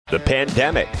the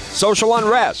pandemic, social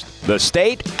unrest, the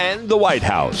state, and the White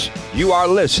House. You are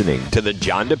listening to The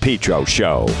John DePetro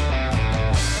Show.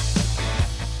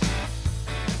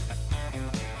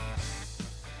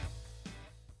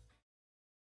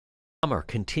 Summer,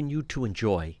 continue to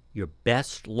enjoy your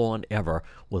best lawn ever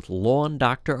with Lawn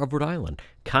Doctor of Rhode Island.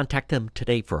 Contact them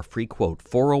today for a free quote,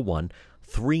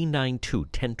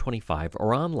 401-392-1025,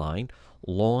 or online,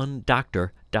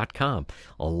 lawndoctor.com.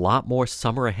 A lot more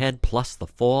summer ahead, plus the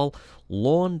fall.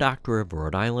 Lawn Doctor of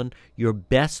Rhode Island, your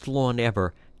best lawn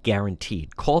ever,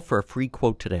 guaranteed. Call for a free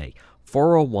quote today,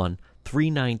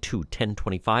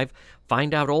 401-392-1025.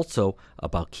 Find out also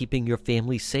about keeping your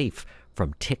family safe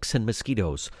from ticks and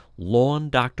mosquitoes. Lawn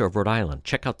Doctor of Rhode Island.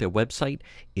 Check out their website.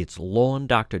 It's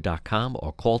lawndoctor.com,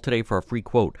 or call today for a free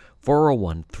quote,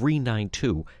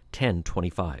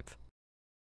 401-392-1025.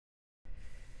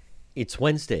 It's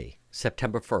Wednesday,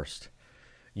 September 1st.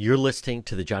 You're listening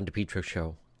to The John DePetro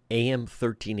Show, AM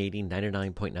 1380,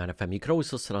 99.9 FM. You can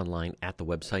always listen online at the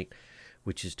website,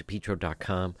 which is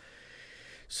depetro.com.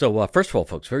 So, first of all,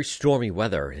 folks, very stormy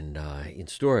weather in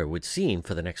store, it would seem,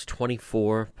 for the next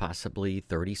 24, possibly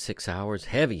 36 hours.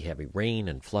 Heavy, heavy rain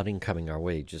and flooding coming our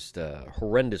way. Just a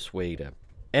horrendous way to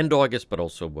end August, but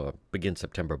also begin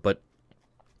September. But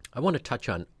I want to touch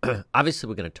on, obviously,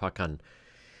 we're going to talk on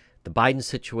the Biden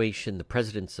situation. The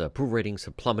president's approval ratings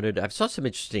have plummeted. I've saw some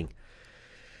interesting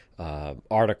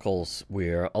articles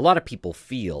where a lot of people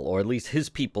feel, or at least his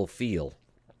people feel,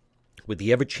 with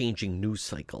the ever-changing news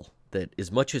cycle, that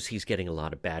as much as he's getting a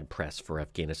lot of bad press for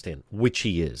Afghanistan, which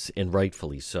he is, and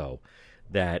rightfully so,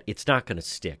 that it's not going to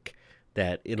stick,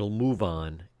 that it'll move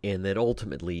on, and that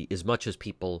ultimately, as much as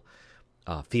people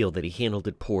feel that he handled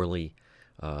it poorly,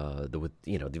 the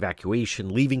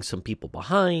evacuation, leaving some people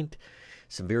behind,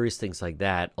 some various things like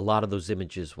that, a lot of those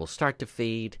images will start to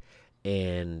fade,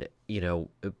 and,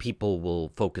 people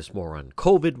will focus more on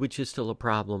COVID, which is still a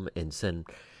problem, and send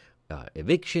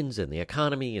evictions and the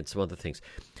economy and some other things.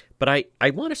 But I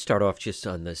want to start off just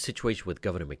on the situation with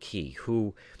Governor McKee,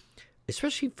 who,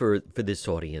 especially for this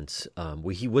audience,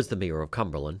 where he was the mayor of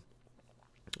Cumberland,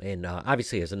 and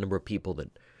obviously has a number of people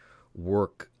that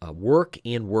work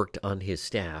and worked on his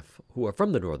staff who are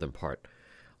from the northern part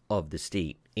of the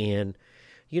state. And,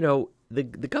 the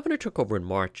governor took over in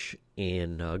March,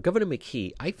 and Governor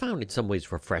McKee, I found in some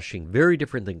ways refreshing, very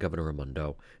different than Governor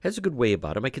Raimondo. Has a good way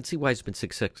about him. I can see why he's been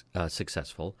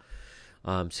successful.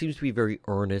 Seems to be very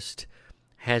earnest.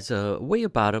 Has a way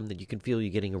about him that you can feel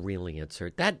you're getting a real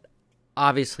answer. That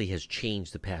obviously has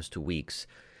changed the past 2 weeks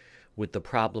with the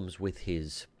problems with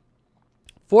his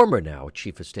former now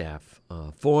chief of staff,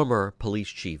 former police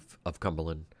chief of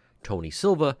Cumberland, Tony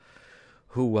Silva,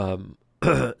 who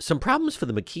some problems for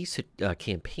the McKee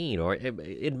campaign, or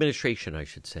administration, I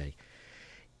should say,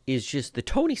 is just the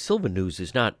Tony Silva news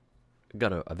is not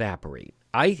going to evaporate.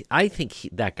 I think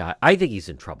that guy, I think he's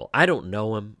in trouble. I don't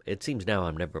know him. It seems now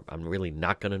I'm really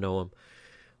not going to know him.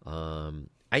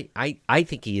 I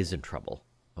think he is in trouble.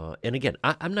 And again,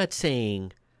 I'm not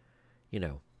saying,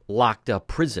 locked up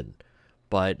prison,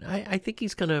 but I think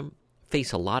he's going to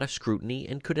face a lot of scrutiny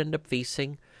and could end up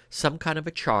facing some kind of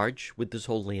a charge with this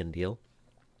whole land deal.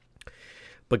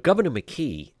 But Governor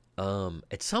McKee,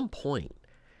 at some point,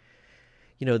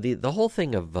 the whole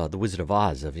thing of the Wizard of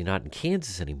Oz, of you're not in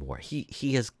Kansas anymore,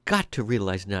 he has got to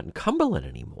realize you're not in Cumberland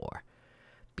anymore.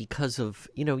 Because of,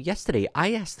 yesterday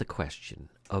I asked the question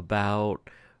about,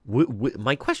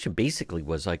 my question basically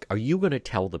was like, are you going to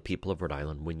tell the people of Rhode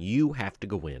Island when you have to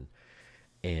go in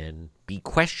and be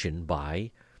questioned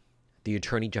by the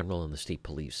Attorney General and the state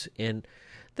police? And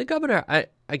the governor, I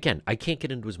can't get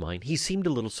into his mind. He seemed a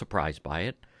little surprised by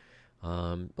it.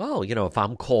 If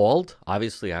I'm called,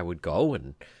 obviously I would go,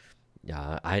 and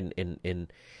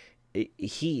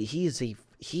he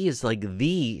is like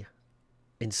in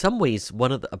some ways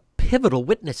one of a pivotal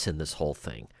witness in this whole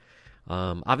thing.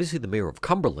 Obviously the mayor of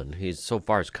Cumberland, who so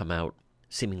far has come out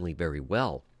seemingly very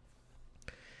well,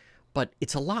 but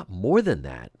it's a lot more than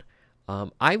that.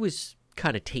 I was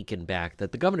kind of taken back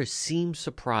that the governor seemed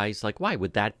surprised, like, why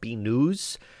would that be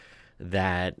news,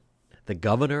 that the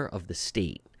governor of the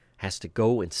state has to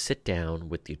go and sit down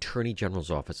with the Attorney General's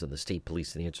office and the state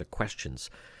police and answer questions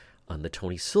on the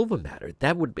Tony Silva matter?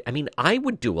 That would be, I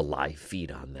would do a live feed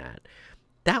on that.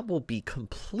 That will be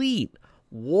complete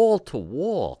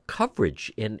wall-to-wall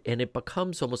coverage, and it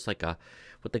becomes almost like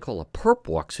what they call a perp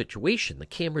walk situation. The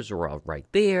cameras are all right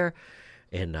there,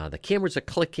 and the cameras are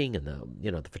clicking, and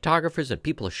the photographers and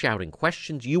people are shouting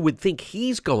questions. You would think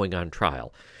he's going on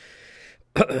trial.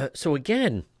 So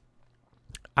again,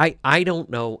 I don't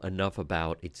know enough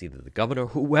about, it's either the governor,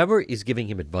 whoever is giving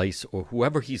him advice, or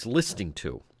whoever he's listening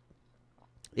to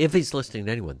if he's listening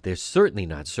to anyone, they're certainly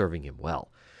not serving him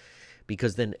well.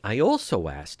 Because then I also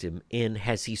asked him,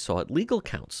 has he sought legal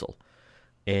counsel?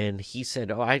 And he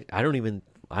said, I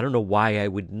don't know why I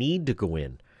would need to go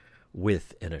in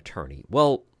with an attorney.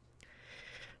 Well,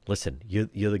 listen,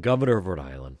 you're the governor of Rhode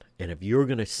Island, and if you're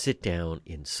going to sit down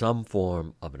in some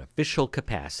form of an official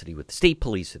capacity with the state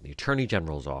police and the attorney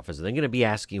general's office, they're going to be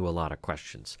asking you a lot of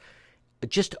questions.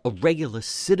 Just a regular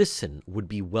citizen would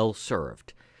be well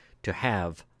served to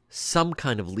have some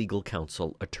kind of legal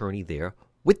counsel attorney there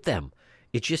with them.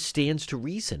 It just stands to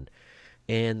reason.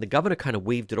 And the governor kind of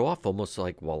waved it off almost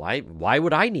like, well, why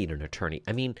would I need an attorney?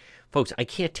 I mean, folks, I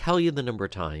can't tell you the number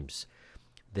of times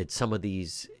that some of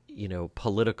these,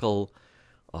 political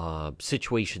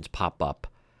situations pop up.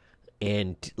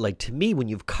 And like, to me, when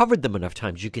you've covered them enough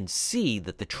times, you can see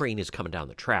that the train is coming down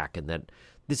the track and that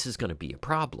this is going to be a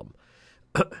problem.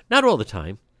 Not all the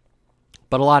time,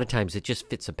 but a lot of times it just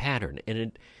fits a pattern.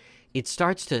 And it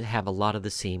starts to have a lot of the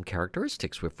same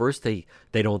characteristics, where first they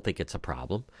don't think it's a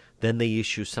problem. Then they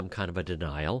issue some kind of a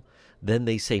denial. Then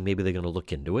they say maybe they're going to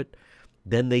look into it.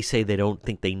 Then they say they don't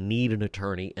think they need an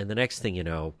attorney. And the next thing you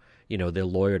know, they're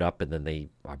lawyered up, and then they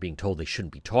are being told they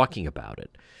shouldn't be talking about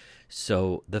it.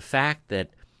 So the fact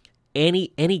that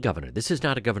any governor, this is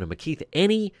not a Governor McKee,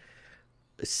 any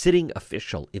sitting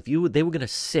official, if they were going to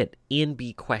sit and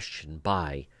be questioned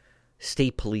by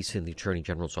state police and the attorney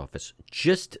general's office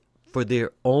just for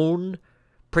their own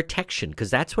protection,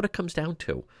 because that's what it comes down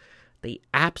to. They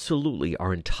absolutely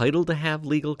are entitled to have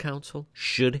legal counsel,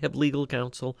 should have legal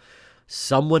counsel,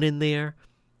 someone in there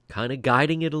kind of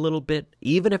guiding it a little bit,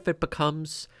 even if it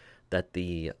becomes that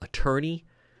the attorney,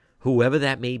 whoever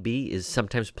that may be, is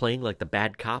sometimes playing like the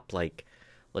bad cop, like,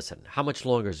 listen, how much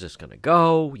longer is this going to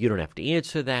go? You don't have to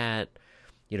answer that.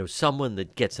 Someone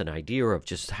that gets an idea of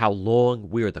just how long,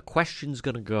 where the question's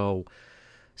going to go,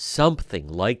 something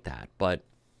like that. But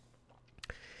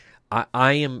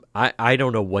I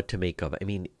don't know what to make of it. I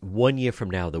mean, 1 year from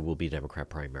now, there will be a Democrat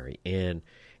primary. And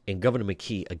Governor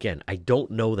McKee, again, I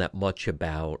don't know that much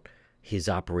about his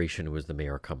operation as the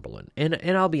mayor of Cumberland.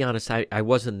 And I'll be honest, I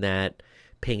wasn't that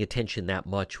paying attention that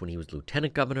much when he was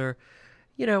lieutenant governor.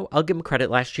 I'll give him credit.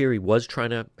 Last year, he was trying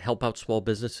to help out small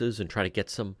businesses and try to get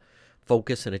some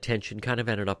focus and attention, kind of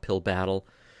an uphill battle.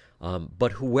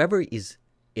 But whoever is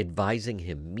advising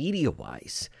him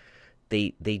media-wise,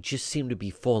 they just seem to be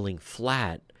falling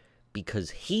flat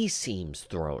because he seems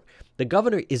thrown. The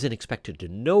governor isn't expected to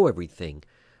know everything,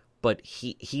 but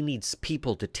he needs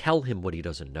people to tell him what he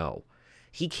doesn't know.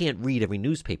 He can't read every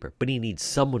newspaper, but he needs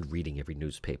someone reading every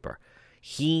newspaper.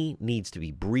 He needs to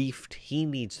be briefed. He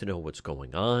needs to know what's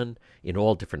going on in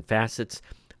all different facets.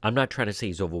 I'm not trying to say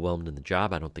he's overwhelmed in the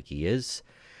job. I don't think he is.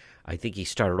 I think he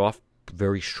started off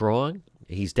very strong.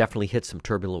 He's definitely hit some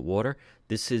turbulent water.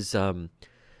 This is no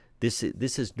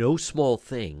small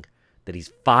thing that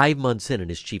he's 5 months in and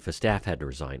his chief of staff had to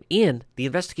resign. And the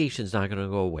investigation's not going to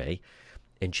go away.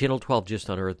 And Channel 12 just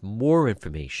unearthed more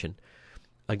information.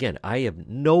 Again, I have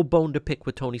no bone to pick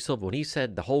with Tony Silva. When he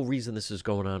said the whole reason this is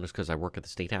going on is because I work at the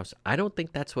State House, I don't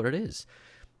think that's what it is.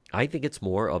 I think it's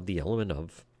more of the element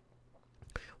of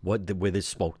where there's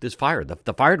smoke, there's fire.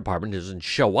 The fire department doesn't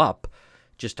show up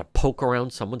just to poke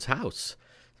around someone's house.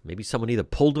 Maybe someone either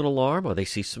pulled an alarm or they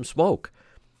see some smoke.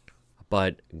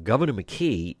 But Governor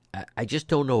McKee, I just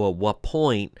don't know at what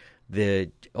point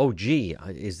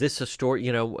is this a story?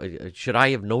 Should I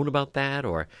have known about that?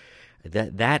 Or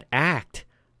that act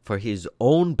for his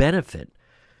own benefit,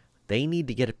 they need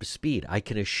to get up to speed. I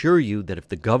can assure you that if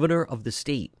the governor of the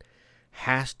state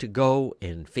has to go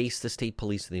and face the state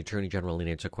police and the attorney general and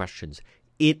answer questions,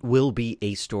 it will be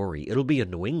a story. It'll be a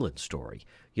New England story.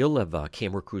 You'll have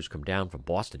camera crews come down from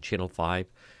Boston, Channel 5,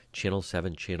 Channel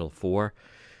 7, Channel 4.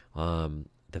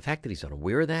 The fact that he's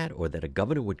unaware of that, or that a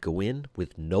governor would go in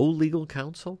with no legal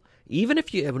counsel, even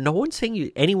if no one's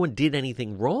saying anyone did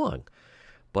anything wrong,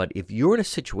 but if you're in a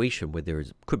situation where there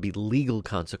could be legal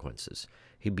consequences,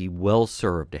 he'd be well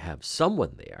served to have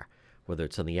someone there, whether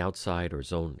it's on the outside or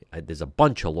his own. There's a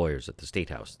bunch of lawyers at the State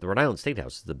House. The Rhode Island State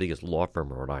House is the biggest law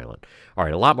firm in Rhode Island. All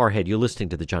right, a lot more ahead. You're listening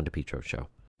to The John DePietro Show.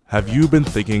 Have you been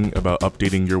thinking about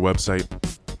updating your website?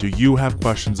 Do you have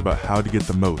questions about how to get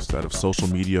the most out of social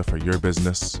media for your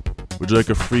business? Would you like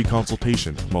a free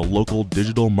consultation from a local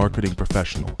digital marketing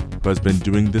professional who has been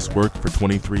doing this work for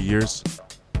 23 years?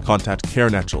 Contact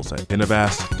Karen Etchels at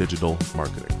Innovast Digital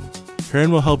Marketing.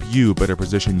 Karen will help you better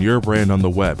position your brand on the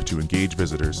web to engage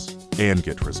visitors and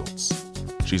get results.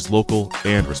 She's local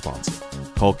and responsive.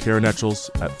 Call Karen Etchels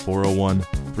at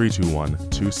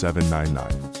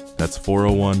 401-321-2799. That's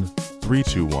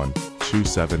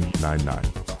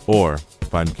 401-321-2799. Or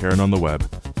find Karen on the web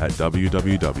at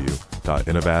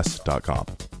www.innovast.com.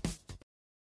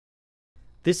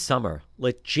 This summer,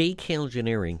 let JK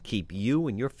Engineering keep you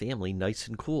and your family nice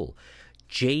and cool.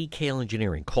 JK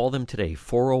Engineering. Call them today,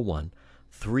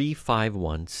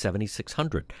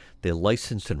 401-351-7600. They're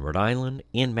licensed in Rhode Island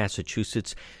and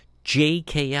Massachusetts.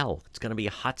 JKL. It's going to be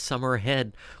a hot summer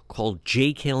ahead. Call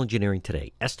JKL Engineering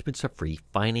today. Estimates are free.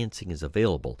 Financing is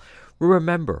available.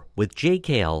 Remember, with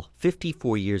JKL,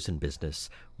 54 years in business,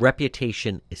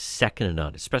 reputation is second to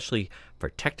none, especially for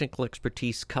technical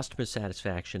expertise, customer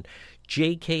satisfaction.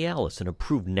 JKL is an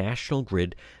approved National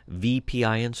Grid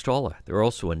VPI installer. They're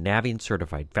also a Navien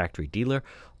certified factory dealer.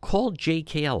 Call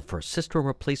JKL for a system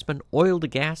replacement, oil to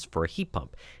gas for a heat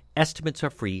pump. Estimates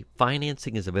are free.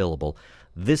 Financing is available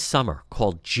this summer.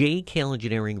 Call JKL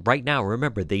Engineering right now.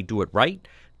 Remember, they do it right.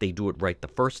 They do it right the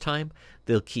first time.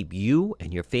 They'll keep you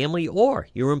and your family or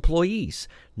your employees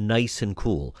nice and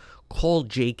cool. Call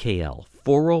JKL,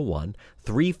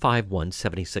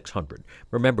 401-351-7600.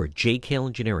 Remember, JKL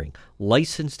Engineering,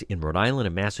 licensed in Rhode Island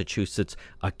and Massachusetts,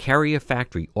 a Carrier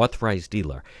Factory authorized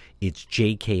dealer. It's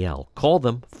JKL. Call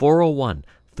them,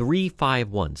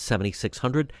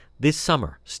 401-351-7600. This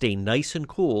summer, stay nice and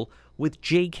cool with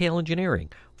JKL Engineering,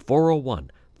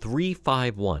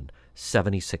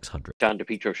 401-351-7600. John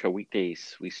DePietro Show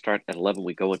weekdays. We start at 11.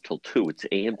 We go until 2. It's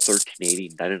AM 1380,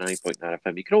 99.9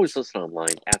 FM. You can always listen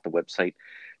online at the website,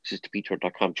 which is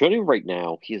DePietro.com. Joining me right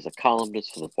now, he is a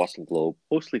columnist for the Boston Globe,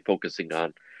 mostly focusing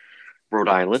on Rhode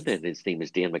Island, and his name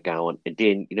is Dan McGowan. And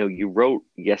Dan, you wrote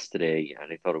yesterday,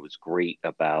 and I thought it was great,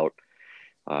 about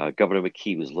Governor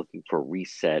McKee was looking for a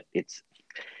reset. It's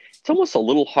almost a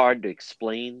little hard to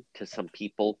explain to some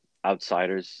people,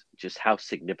 outsiders, just how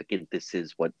significant this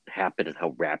is, what happened, and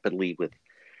how rapidly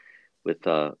with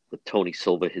Tony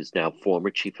Silva, his now former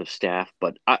chief of staff.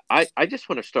 But I just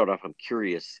want to start off. I'm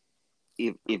curious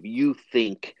if you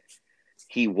think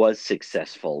he was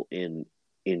successful in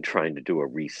trying to do a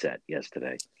reset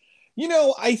yesterday.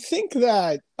 I think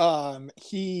that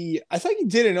he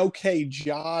did an okay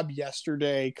job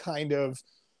yesterday, kind of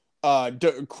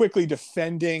quickly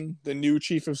defending the new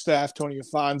chief of staff, Tony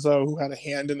Afonso, who had a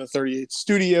hand in the 38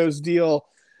 Studios deal.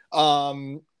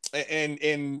 And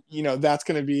that's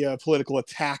going to be a political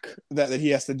attack that he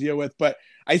has to deal with. But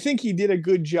I think he did a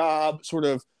good job sort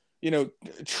of,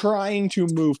 trying to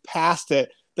move past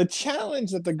it. The challenge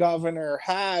that the governor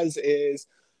has is,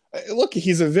 look,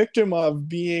 he's a victim of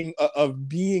being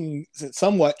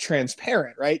somewhat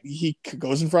transparent, right? He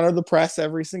goes in front of the press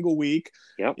every single week.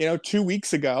 Yep. 2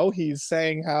 weeks ago, he's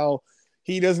saying how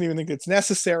he doesn't even think it's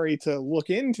necessary to look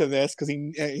into this because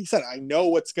he said, I know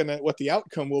what the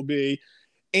outcome will be.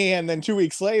 And then 2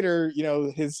 weeks later,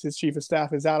 his chief of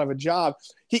staff is out of a job.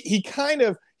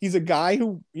 He's a guy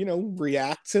who,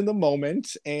 reacts in the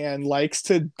moment and likes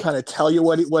to kind of tell you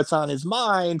what's on his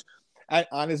mind.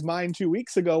 On his mind 2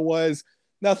 weeks ago was,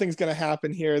 nothing's going to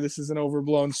happen here. This is an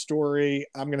overblown story.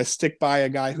 I'm going to stick by a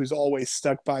guy who's always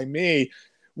stuck by me.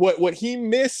 What he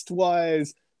missed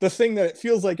was the thing that it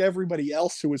feels like everybody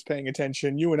else who was paying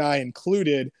attention, you and I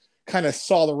included, kind of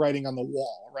saw the writing on the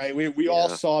wall, right? We all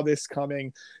saw this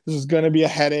coming. This was going to be a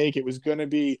headache. It was going to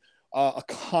be a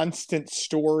constant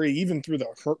story, even through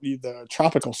the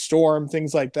tropical storm,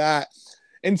 things like that.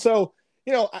 And so,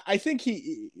 I think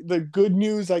the good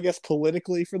news, I guess,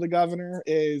 politically for the governor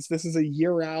is this is a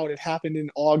year out. It happened in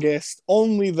August.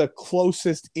 Only the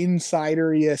closest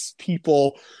insideriest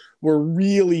people were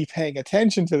really paying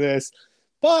attention to this.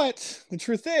 But the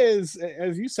truth is,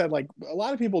 as you said, like, a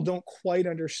lot of people don't quite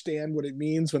understand what it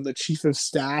means when the chief of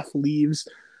staff leaves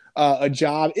a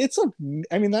job.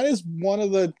 That is one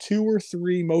of the 2 or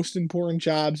 3 most important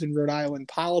jobs in Rhode Island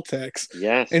politics.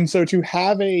 Yes. And so to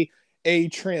have a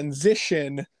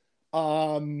transition,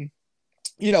 only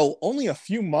a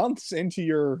few months into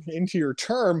your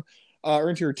term or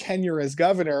into your tenure as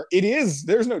governor,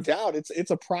 there's no doubt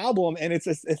it's a problem, and it's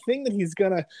a thing that he's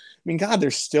gonna.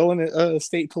 There's still a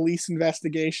state police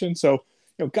investigation, so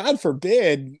God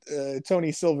forbid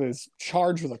Tony Silva is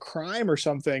charged with a crime or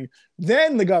something,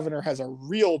 then the governor has a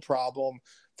real problem.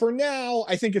 For now,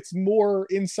 I think it's more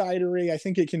insidery. I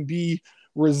think it can be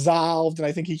resolved, and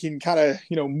I think he can kind of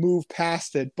move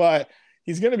past it, but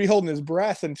he's going to be holding his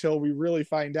breath until we really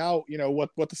find out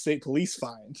what the state police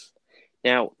find.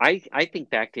 Now, I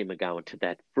think back to McGowan to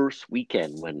that first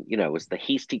weekend when it was the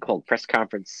hasty called press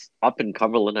conference up in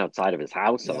Cumberland outside of his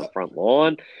house on the front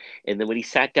lawn, and then when he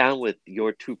sat down with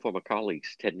your 2 former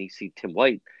colleagues, Ted Nesi, Tim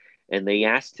White, and they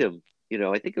asked him,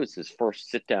 I think it was his first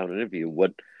sit down interview,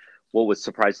 what was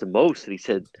surprised the most, and he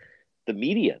said, the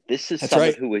media. This is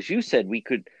someone who, as you said, we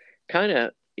could kind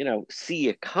of, see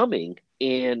it coming.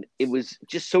 And it was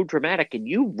just so dramatic. And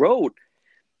you wrote,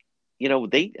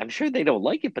 I'm sure they don't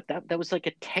like it, but that was like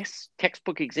a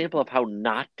textbook example of how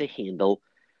not to handle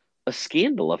a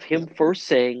scandal, of him first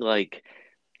saying, like,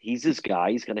 he's this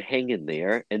guy, he's going to hang in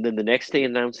there. And then the next day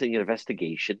announcing an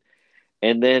investigation.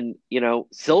 And then,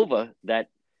 Silva, that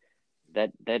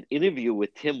interview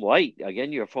with Tim White,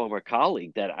 again, your former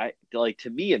colleague, that to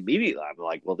me, immediately, I'm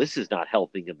like, well, this is not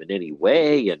helping him in any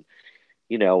way. And,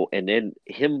 and then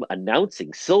him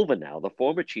announcing, Silva now, the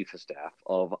former chief of staff,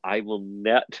 I will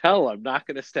not tell, I'm not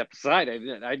going to step aside. I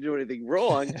didn't do anything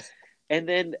wrong. And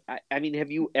then, I mean,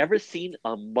 have you ever seen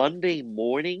a Monday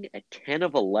morning at 10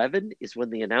 of 11 is when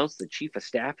they announce the chief of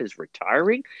staff is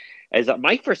retiring?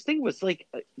 My first thing was like,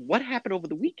 what happened over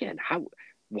the weekend?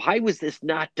 Why was this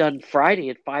not done Friday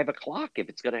at 5 o'clock if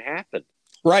it's going to happen?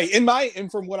 Right. And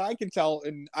from what I can tell,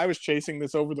 and I was chasing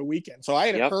this over the weekend, so I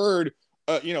had heard,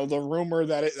 the rumor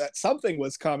that something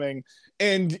was coming,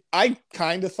 and I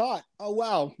kind of thought, oh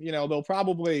wow, they'll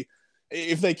probably,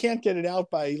 if they can't get it out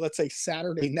by, let's say,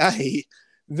 Saturday night,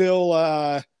 they'll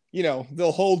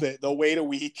hold it. They'll wait a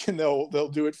week and they'll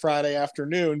do it Friday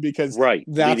afternoon, because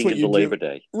that's what you do. Labor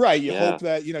Day. Right. You hope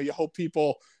that, you hope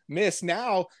people miss.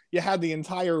 Now you have the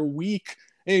entire week,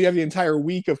 and you have the entire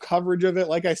week of coverage of it.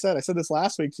 Like I said this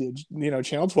last week,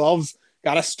 Channel 12's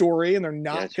got a story, and they're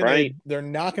not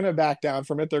going to back down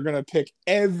from it. They're going to pick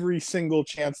every single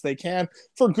chance they can,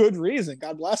 for good reason.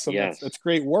 God bless them. Yes. That's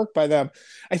great work by them.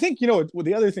 I think,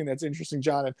 the other thing that's interesting,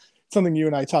 John, and something you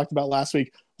and I talked about last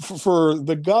week, for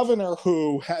the governor,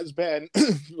 who has been,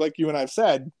 like you and I've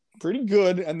said, pretty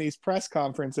good in these press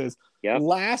conferences. Yep.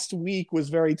 Last week was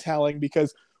very telling,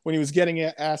 because when he was getting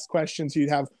asked questions, he'd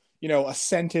have, a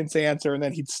sentence answer, and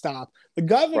then he'd stop. The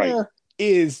governor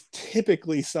is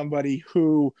typically somebody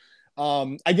who,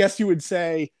 I guess you would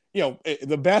say,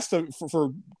 the best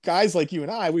for guys like you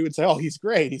and I, we would say, oh, he's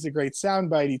great. He's a great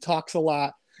soundbite. He talks a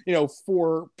lot.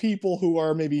 For people who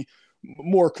are maybe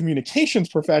more communications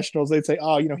professionals, they'd say,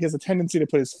 oh, he has a tendency to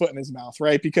put his foot in his mouth,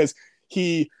 right? Because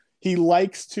he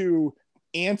likes to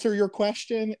answer your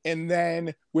question, and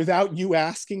then without you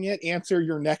asking it, answer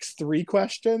your next three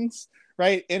questions,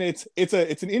 right? And it's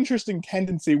an interesting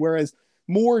tendency, whereas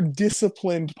more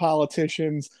disciplined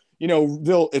politicians,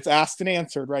 it's asked and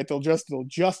answered, right? They'll just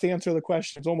answer the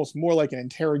question. It's almost more like an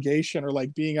interrogation, or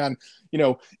like being on,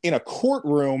 in a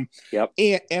courtroom. Yep.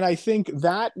 And I think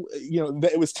that, that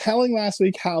it was telling last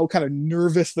week how kind of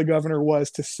nervous the governor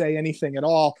was to say anything at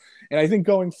all. And I think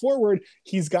going forward,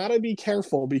 he's got to be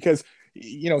careful, because,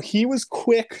 he was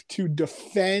quick to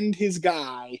defend his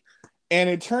guy. And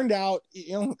it turned out,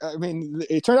 he got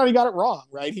it wrong,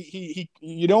 right?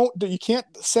 You can't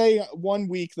say one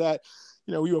week that,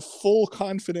 you have full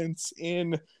confidence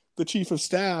in the chief of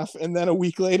staff, and then a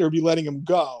week later be letting him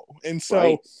go. And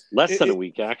so less than a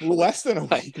week, actually. Less than a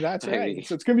week. That's right.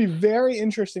 So it's going to be very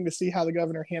interesting to see how the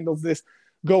governor handles this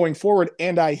going forward.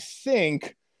 And I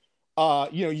think,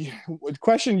 the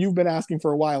question you've been asking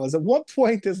for a while is, at what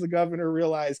point does the governor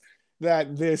realize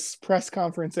that this press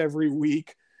conference every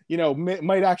week,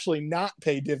 might actually not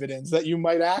pay dividends, that you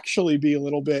might actually be a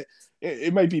little bit,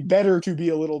 it might be better to be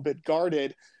a little bit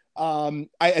guarded.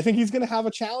 I think he's going to have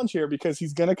a challenge here, because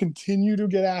he's going to continue to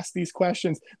get asked these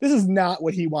questions. This is not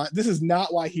what he wants. This is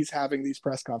not why he's having these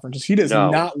press conferences. He does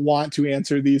not want to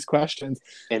answer these questions.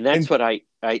 And that's what I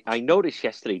noticed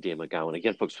yesterday, Dan McGowan.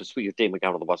 Again, folks, we're speaking with Dan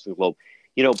McGowan of the Boston Globe.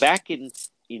 Back in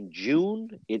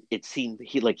June, it seemed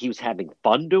he was having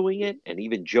fun doing it, and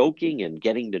even joking and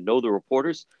getting to know the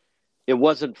reporters. It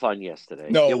wasn't fun yesterday.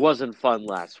 No. It wasn't fun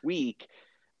last week.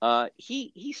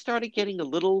 He started getting a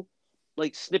little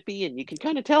snippy, and you can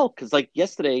kind of tell, because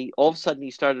yesterday, all of a sudden,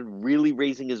 he started really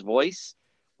raising his voice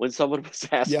when someone was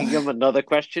asking him another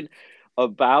question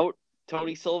about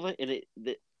Tony Silva, and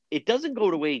it doesn't go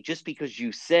away just because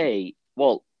you say,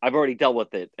 well, I've already dealt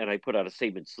with it and I put out a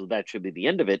statement, so that should be the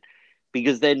end of it.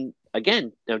 Because then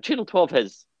again, now Channel 12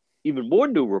 has even more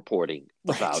new reporting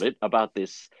about it, about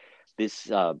this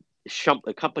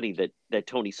company that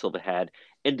Tony Silva had.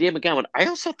 And Dan McGowan, I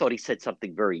also thought he said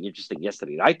something very interesting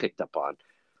yesterday that I picked up on,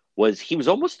 was he was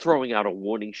almost throwing out a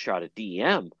warning shot at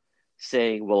DEM,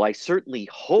 saying, well, I certainly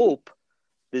hope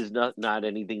there's not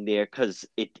anything there,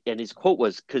 and his quote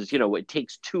was, because, it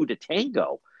takes two to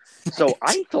tango. So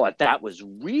I thought that was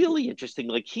really interesting.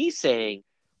 Like, he's saying,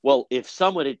 well, if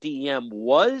someone at DEM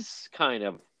was kind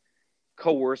of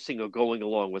coercing or going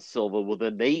along with Silva, well,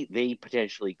 then they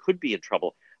potentially could be in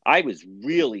trouble. I was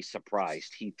really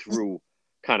surprised he threw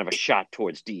kind of a shot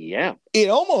towards DEM. It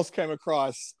almost came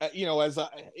across, as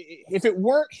if it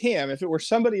weren't him, if it were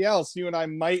somebody else, you and I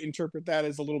might interpret that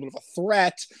as a little bit of a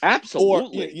threat.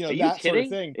 Absolutely. Or, Are you that kidding? sort of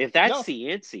thing. If that's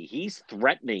Cianci, he's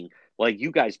threatening, like,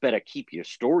 you guys better keep your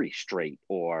story straight,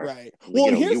 or right.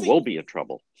 Well, you will be in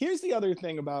trouble. Here's the other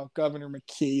thing about Governor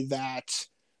McKee that,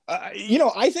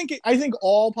 I think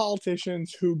all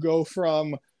politicians who go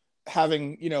from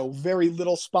having, very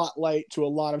little spotlight to a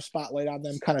lot of spotlight on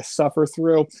them kind of suffer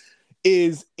through,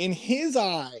 is in his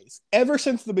eyes, ever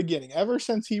since the beginning, ever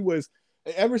since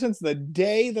the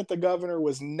day that the governor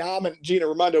was Gina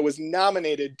Raimondo was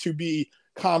nominated to be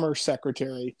Commerce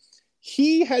Secretary,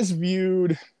 he has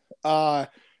viewed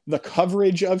the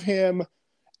coverage of him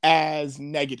as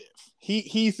negative.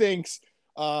 He thinks,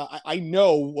 I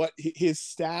know what his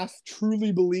staff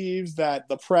truly believes, that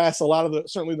the press, a lot of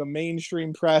certainly the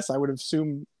mainstream press, I would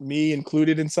assume me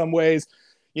included in some ways,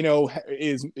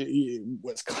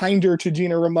 was kinder to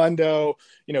Gina Raimondo,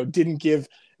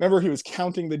 remember he was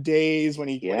counting the days when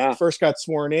he first got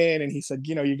sworn in, and he said,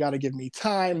 you got to give me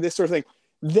time, this sort of thing.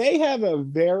 They have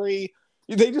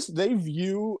they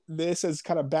view this as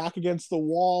kind of back against the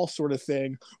wall sort of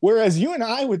thing. Whereas you and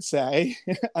I would say,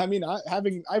 I've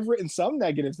written some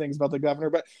negative things about the governor,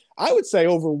 but I would say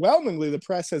overwhelmingly the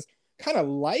press has kind of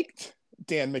liked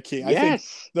Dan McGowan. I think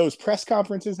those press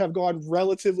conferences have gone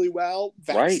relatively well.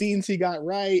 Vaccines he got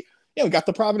right. Got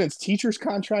the Providence teachers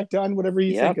contract done, whatever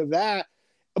you think of that.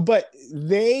 But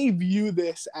they view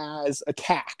this as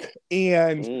attack.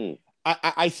 And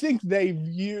I think they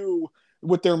view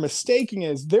what they're mistaking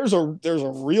is there's a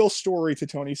real story to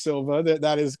Tony Silva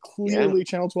that is clearly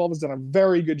Channel 12 has done a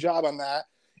very good job on that.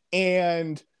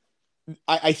 And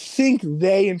I think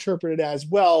they interpret it as,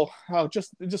 well,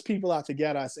 just people out to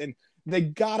get us. And they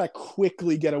gotta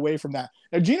quickly get away from that.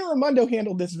 Now, Gina Raimondo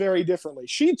handled this very differently.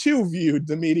 She too viewed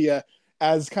the media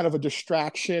as kind of a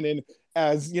distraction and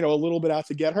as, a little bit out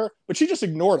to get her, but she just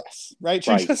ignored us, right?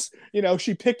 She just,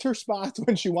 she picked her spots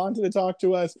when she wanted to talk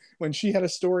to us, when she had a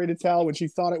story to tell, when she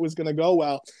thought it was going to go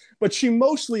well, but she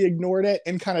mostly ignored it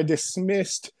and kind of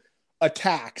dismissed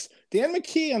attacks. Dan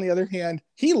McGowan, on the other hand,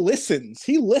 he listens,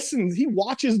 he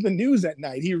watches the news at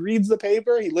night. He reads the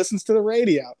paper, he listens to the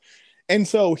radio. And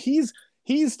so he's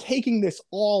taking this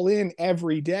all in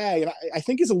every day. And I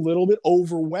think he's a little bit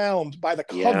overwhelmed by the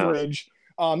coverage,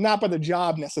 not by the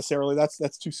job necessarily.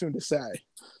 That's too soon to say.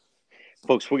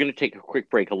 Folks, we're going to take a quick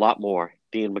break. A lot more.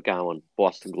 Dan McGowan,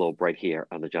 Boston Globe, right here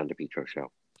on the John DePietro Show.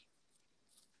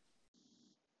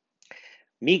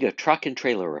 Mega Truck and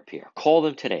Trailer Repair. Call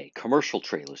them today. Commercial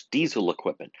trailers, diesel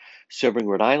equipment, serving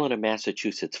Rhode Island and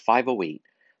Massachusetts.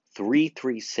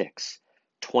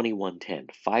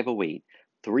 508-336-2110.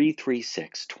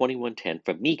 508-336-2110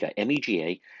 for Mega,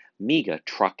 M-E-G-A, Mega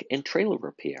Truck and Trailer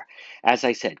Repair. As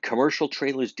I said, commercial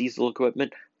trailers, diesel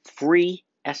equipment, free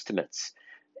estimates,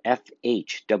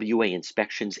 FHWA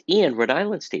inspections, and Rhode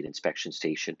Island State Inspection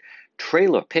Station,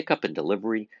 trailer pickup and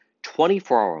delivery,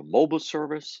 24-hour mobile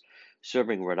service,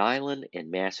 serving Rhode Island and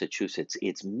Massachusetts.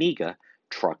 It's Mega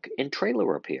Truck and Trailer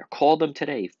Repair. Call them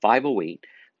today,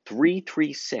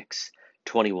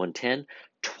 508-336-2110,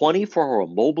 24-hour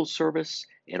mobile service,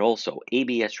 and also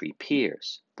ABS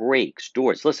repairs, brakes,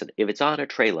 doors. Listen, if it's on a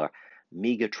trailer,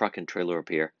 Mega Truck and Trailer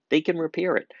Repair, they can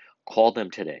repair it. Call them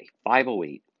today,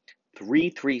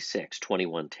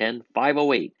 508-336-2110,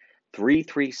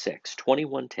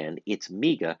 508-336-2110. It's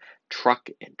Mega Truck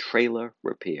and Trailer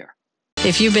Repair.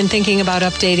 If you've been thinking about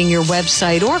updating your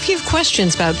website, or if you have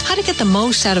questions about how to get the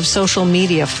most out of social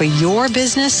media for your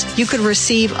business, you could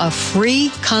receive a free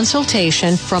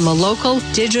consultation from a local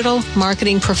digital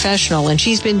marketing professional, and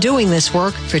she's been doing this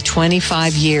work for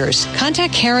 25 years.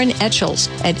 Contact Karen Etchels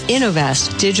at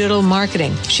Innovast Digital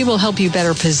Marketing. She will help you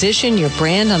better position your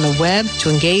brand on the web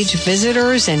to engage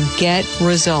visitors and get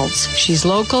results. She's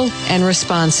local and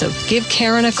responsive. Give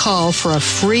Karen a call for a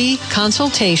free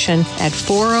consultation at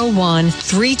 401-321-2799. That's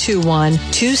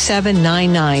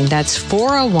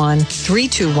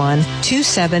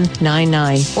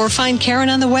 401-321-2799. Or find Karen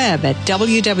on the web at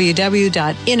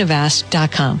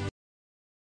www.innovast.com.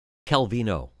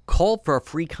 Calvino. Call for a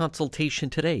free consultation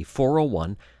today,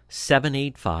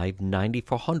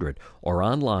 401-785-9400, or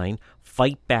online,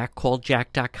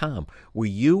 fightbackcalljack.com, where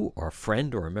you or a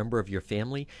friend or a member of your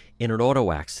family in an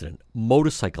auto accident,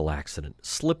 motorcycle accident,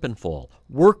 slip and fall,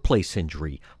 workplace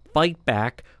injury, fight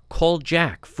back, call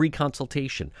Jack, free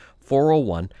consultation,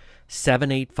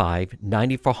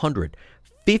 401-785-9400.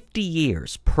 50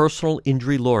 years personal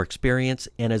injury law experience,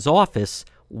 and his office,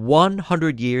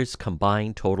 100 years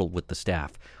combined total with the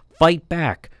staff. Fight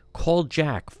back. Call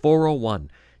Jack,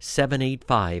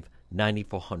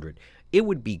 401-785-9400. It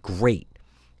would be great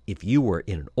if you were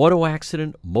in an auto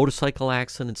accident, motorcycle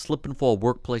accident, slip and fall,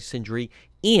 workplace injury,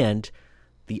 and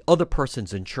the other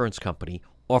person's insurance company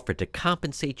offered to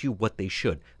compensate you what they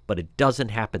should, but it doesn't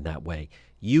happen that way.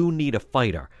 You need a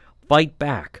fighter. Fight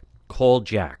back. Call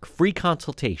Jack. Free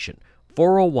consultation.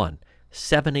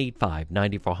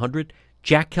 401-785-9400.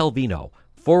 Jack Calvino.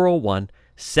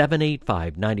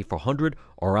 401-785-9400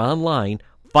 or online,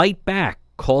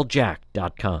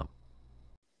 fightbackcalljack.com.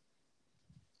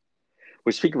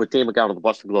 We're speaking with Dan McGowan of the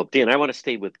Boston Globe. Dan, I want to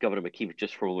stay with Governor McKee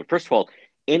just for a moment. First of all,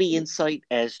 any insight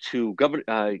as to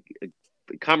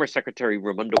Commerce Secretary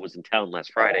Raimondo was in town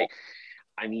last Friday.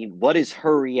 I mean, what is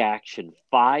her reaction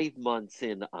 5 months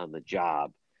in on the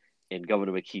job, and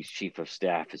Governor McKee's chief of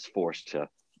staff is forced to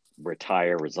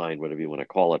retire, resign, whatever you want to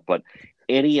call it. But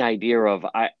any idea of,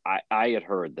 I had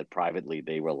heard that privately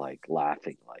they were like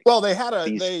laughing, like, well, they had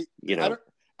I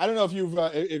don't know if you've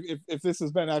if this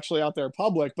has been actually out there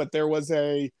public, but there was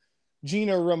a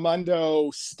Gina Raimondo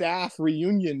staff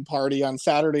reunion party on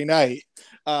Saturday night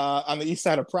on the east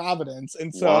side of Providence,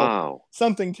 and so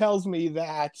something tells me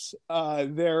that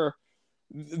there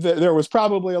was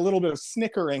probably a little bit of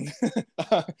snickering,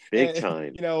 big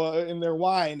time, in their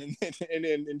wine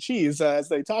and cheese as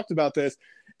they talked about this.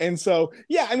 And so,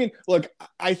 yeah, I mean, look,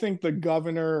 I think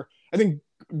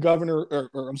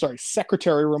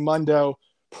Secretary Raimondo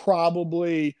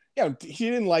probably, he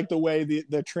didn't like the way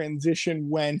the transition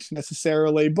went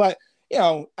necessarily, but,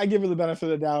 I give her the benefit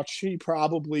of the doubt. She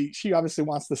obviously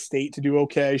wants the state to do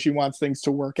okay. She wants things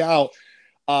to work out.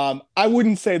 I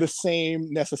wouldn't say the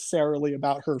same necessarily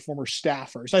about her former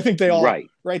staffers. I think they all,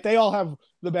 right? They all have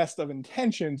the best of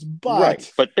intentions, but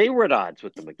they were at odds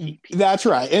with the McKee people. That's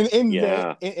right.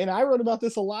 And I wrote about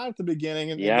this a lot at the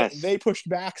beginning, and they pushed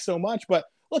back so much, but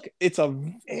look, it's a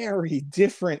very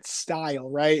different style,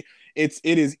 right? It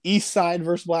is East Side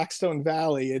versus Blackstone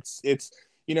Valley. It's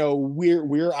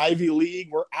we're Ivy League,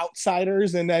 we're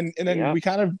outsiders, and then we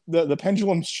kind of the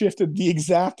pendulum shifted the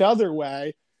exact other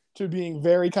way to being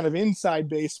very kind of inside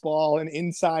baseball and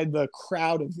inside the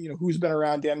crowd of who's been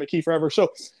around Dan McGowan forever. So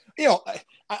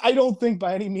I don't think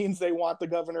by any means they want the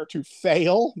governor to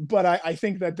fail, but I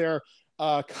think that they're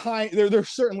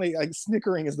certainly, like,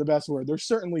 snickering is the best word. They're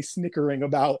certainly snickering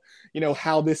about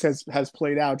how this has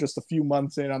played out just a few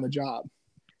months in on the job.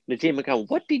 Now, Dan McGowan,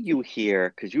 what did you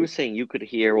hear? Because you were saying you could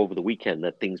hear over the weekend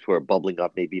that things were bubbling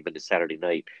up, maybe even to Saturday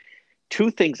night. Two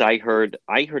things I heard.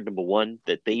 I heard, number one,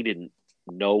 that they didn't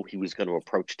know he was going to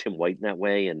approach Tim White in that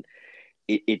way, and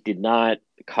it did not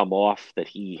come off that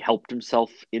he helped himself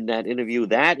in that interview.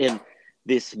 That and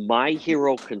this My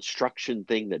Hero construction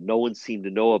thing that no one seemed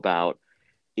to know about.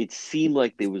 It seemed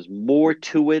like there was more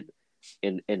to it,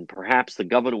 and perhaps the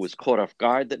governor was caught off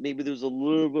guard that maybe there was a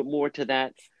little bit more to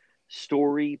that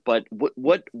story. But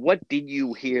what did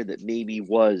you hear that maybe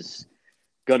was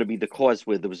going to be the cause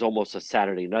where there was almost a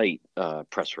Saturday night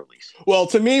press release? Well,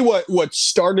 to me, what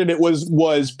started it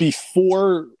was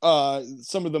before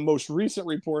some of the most recent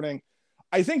reporting.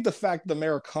 I think the fact the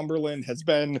mayor of Cumberland has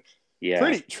been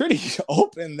pretty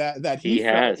open that he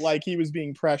felt like he was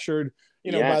being pressured,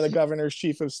 by the governor's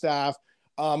chief of staff.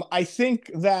 I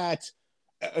think that,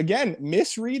 again,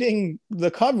 misreading the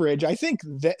coverage, I think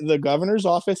that the governor's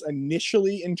office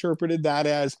initially interpreted that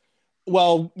as,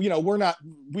 well, we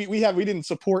didn't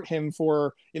support him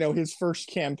for, his first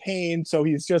campaign. So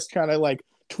he's just kind of like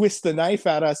twist the knife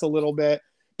at us a little bit,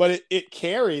 but it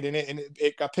carried and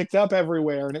it got picked up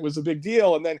everywhere and it was a big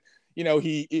deal. And then,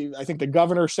 I think the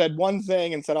governor said one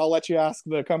thing and said, I'll let you ask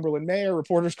the Cumberland mayor.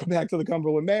 Reporters go back to the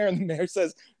Cumberland mayor and the mayor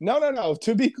says, no,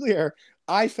 to be clear,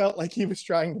 I felt like he was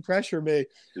trying to pressure me.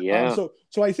 Yeah. So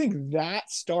I think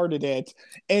that started it.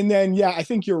 And then, I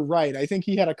think you're right. I think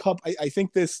he had a couple, I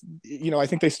think they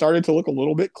started to look a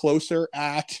little bit closer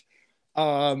at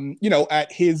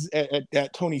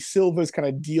at Tony Silva's kind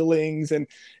of dealings and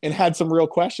had some real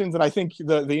questions. And I think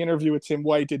the interview with Tim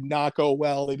White did not go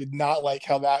well. They did not like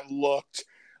how that looked.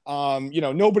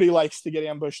 Nobody likes to get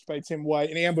ambushed by Tim White,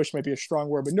 and ambush might be a strong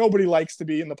word, but nobody likes to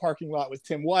be in the parking lot with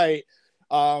Tim White.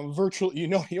 Virtually,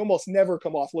 he almost never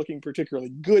come off looking particularly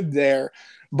good there.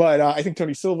 But I think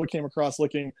Tony Silva came across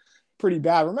looking pretty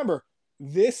bad. Remember,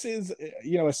 this is,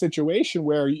 a situation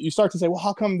where you start to say, well,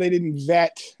 how come they didn't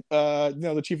vet,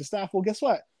 the chief of staff? Well, guess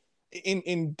what?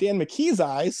 In Dan McKee's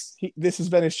eyes, this has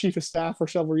been his chief of staff for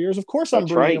several years. Of course, I'm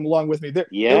bringing him along with me.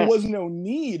 There was no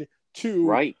need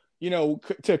to,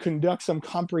 to conduct some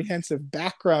comprehensive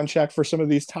background check for some of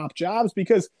these top jobs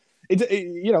because,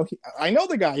 I know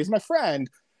the guy. He's my friend.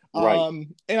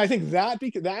 And I think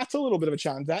that's a little bit of a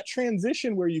challenge. That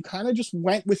transition where you kind of just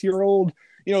went with your old,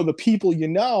 the people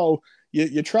you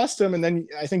trust them. And then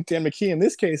I think Dan McGowan in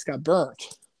this case got burnt.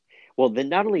 Well, then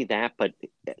not only that, but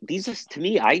these are, to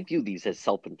me, I view these as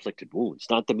self-inflicted wounds,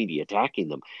 not the media attacking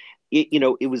them.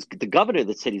 It was the governor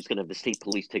that said he was going to have the state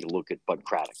police take a look at Bud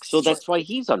Craddock. So that's why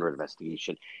he's under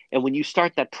investigation. And when you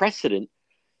start that precedent,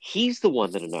 he's the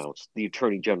one that announced the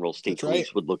attorney general, state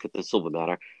police would look at the Silver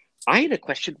matter. I had a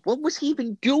question. What was he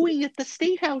even doing at the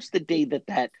State House the day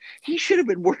that he should have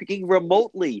been working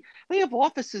remotely? They have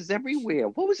offices everywhere.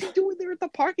 What was he doing there at the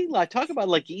parking lot? Talk about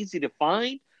like easy to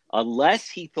find, unless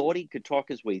he thought he could talk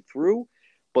his way through.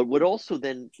 But what also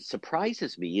then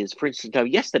surprises me is, for instance, now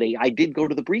yesterday I did go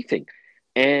to the briefing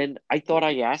and I thought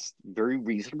I asked very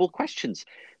reasonable questions.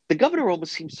 The governor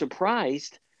almost seemed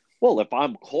surprised. Well, if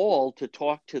I'm called to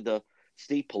talk to the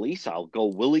state police, I'll go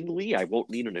willingly. I won't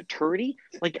need an attorney.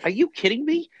 Like, are you kidding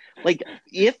me? Like,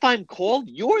 if I'm called,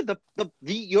 you're the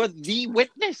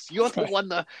witness. You're the one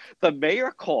the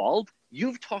mayor called.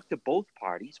 You've talked to both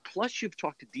parties, plus you've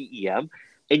talked to DEM,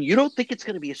 and you don't think it's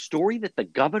going to be a story that the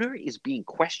governor is being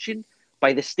questioned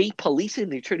by the state police in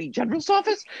the attorney general's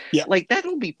office? Yeah. Like,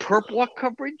 that'll be perp walk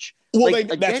coverage. Well,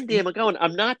 like, again, Dan McGowan,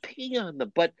 I'm not picking on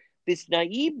them, but this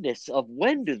naiveness of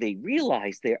when do they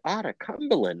realize they're out of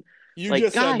Cumberland?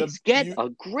 Get a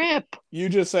grip. You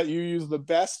just said you use the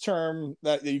best term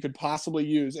that you could possibly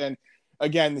use. And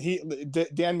again,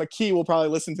 Dan McGee will probably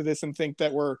listen to this and think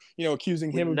that we're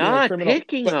accusing him of being a criminal.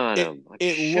 Picking on him.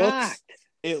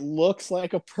 It looks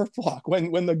like a perp walk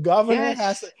when the governor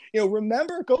has to,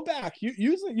 remember, go back.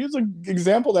 Use an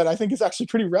example that I think is actually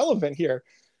pretty relevant here.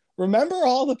 Remember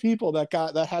all the people that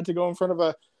had to go in front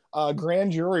of a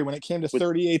grand jury when it came to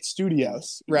 38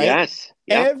 studios, right? Yes.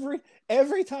 Yep.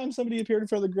 Every time somebody appeared in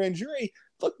front of the grand jury,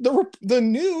 look, the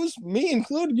news, me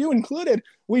included, you included,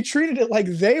 we treated it like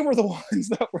they were the ones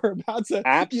that were about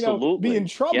to be in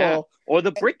trouble. Yeah. Or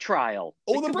the Brick trial.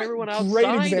 Great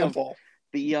example.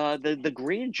 The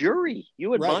grand jury.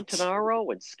 You had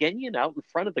Montanaro and Skenyon out in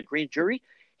front of the grand jury.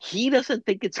 He doesn't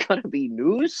think it's going to be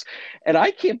news. And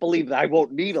I can't believe that I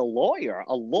won't need a lawyer.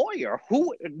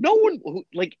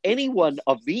 Like anyone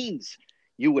of means,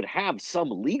 you would have some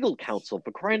legal counsel,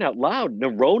 for crying out loud.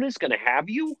 Narona's going to have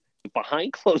you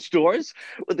behind closed doors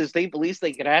with the state police.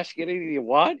 They can ask you anything you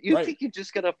want. You think you're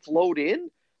just going to float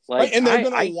in? And they're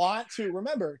going to want to.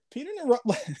 Remember, Peter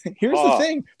Nerona, here's the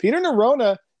thing. Peter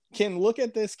Nerona can look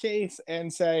at this case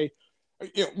and say,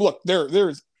 look,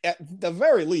 there's at the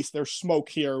very least, there's smoke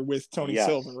here with Tony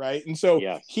Silver, right? And so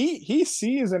he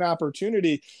sees an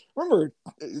opportunity. Remember,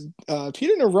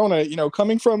 Peter Nerona,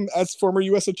 coming from as former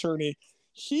U.S. attorney,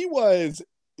 he was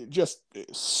just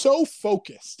so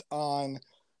focused on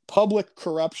public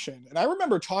corruption. And I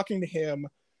remember talking to him.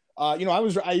 I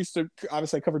used to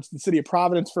obviously cover the city of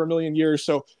Providence for a million years.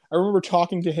 So I remember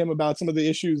talking to him about some of the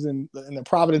issues in the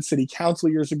Providence City Council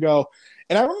years ago.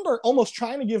 And I remember almost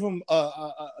trying to give him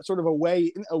a sort of a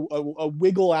way, a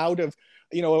wiggle out of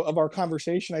our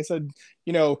conversation. I said,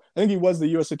 I think he was the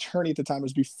U.S. attorney at the time. It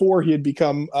was before he had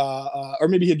become, or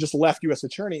maybe he had just left U.S.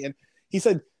 attorney. And he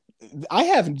said, I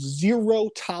have zero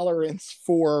tolerance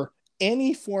for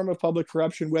any form of public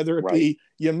corruption, whether it be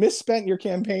you misspent your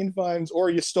campaign funds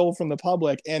or you stole from the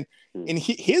public. And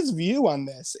his view on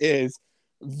this is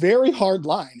very hard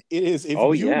line. It is, if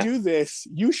you do this,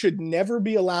 you should never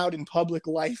be allowed in public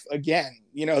life again.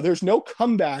 There's no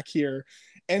comeback here.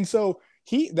 And so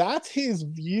that's his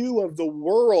view of the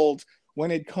world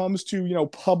when it comes to,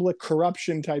 public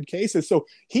corruption type cases. So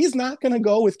he's not going to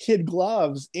go with kid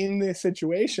gloves in this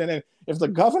situation. And if the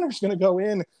governor's going to go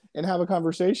in and have a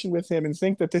conversation with him and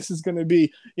think that this is going to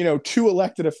be, two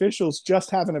elected officials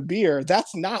just having a beer,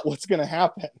 that's not what's going to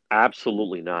happen.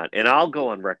 Absolutely not. And I'll go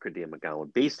on record, Dan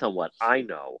McGowan, based on what I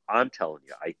know, I'm telling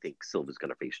you, I think Silver's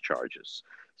going to face charges.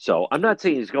 So I'm not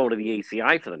saying he's going to the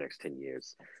ACI for the next 10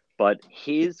 years, but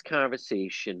his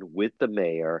conversation with the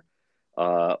mayor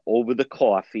over the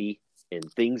coffee and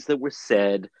things that were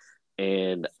said,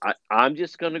 and I'm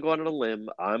just going to go out on a limb.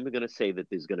 I'm going to say that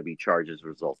there's going to be charges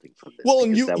resulting from this. Well,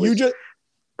 and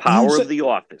the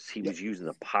office. He was using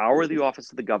the power of the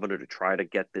office of the governor to try to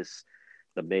get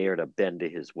the mayor to bend to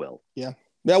his will. Yeah.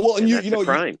 Yeah. Well, and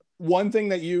crime. One thing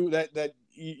that you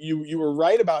were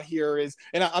right about here is,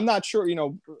 and I'm not sure,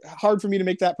 hard for me to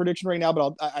make that prediction right now,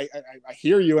 but I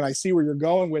hear you and I see where you're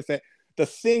going with it. The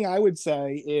thing I would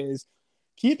say is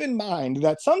keep in mind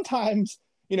that sometimes,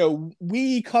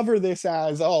 we cover this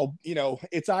as,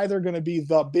 it's either going to be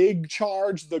the big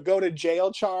charge, the go to jail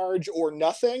charge, or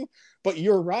nothing. But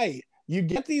you're right. You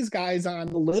get these guys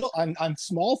on on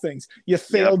small things. You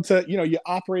failed to, you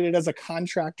operated as a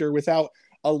contractor without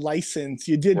a license.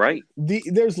 You did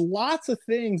there's lots of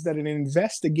things that an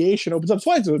investigation opens up. That's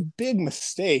why it's a big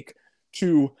mistake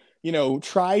to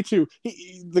try to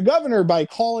the governor, by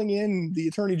calling in the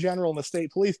attorney general and the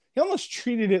state police, he almost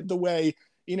treated it the way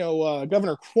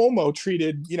Governor Cuomo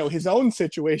treated his own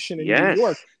situation in New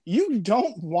York. You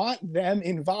don't want them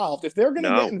involved. If they're going to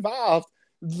get involved,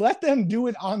 let them do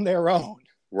it on their own.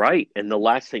 Right. And the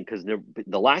last thing, because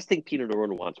the last thing Peter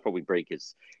Nerone wants before we break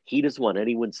is he doesn't want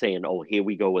anyone saying, oh, here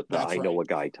we go with the I know a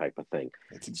guy type of thing.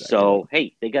 That's exactly so, right.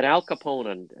 Hey, they got Al Capone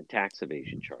on tax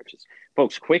evasion charges.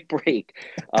 Folks, quick break.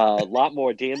 A lot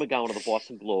more. Dan McGowan of the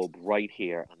Boston Globe right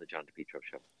here on the John DePietro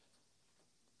Show.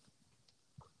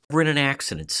 We're in an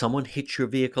accident. Someone hits your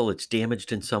vehicle. It's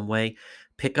damaged in some way.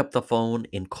 Pick up the phone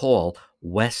and call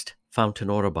West Fountain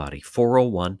Auto Body,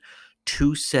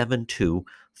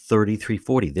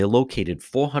 401-272-3340. They're located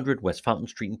 400 West Fountain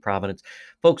Street in Providence.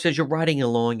 Folks, as you're riding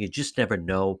along, you just never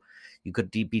know. You could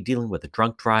be dealing with a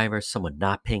drunk driver, someone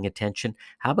not paying attention.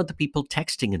 How about the people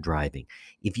texting and driving?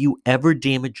 If you ever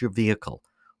damage your vehicle,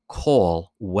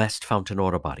 call West Fountain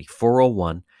Auto Body,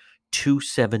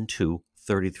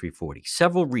 401-272-3340.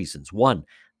 Several reasons. One,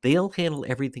 they'll handle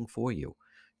everything for you.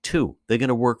 Two, they're going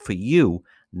to work for you,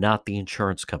 not the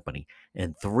insurance company.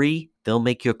 And three, they'll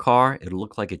make your car, it'll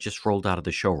look like it just rolled out of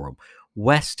the showroom.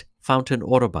 West Fountain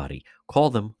Auto Body. Call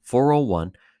them,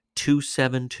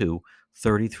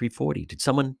 401-272-3340. Did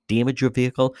someone damage your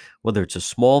vehicle? Whether it's a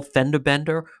small fender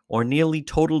bender or nearly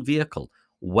totaled vehicle,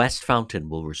 West Fountain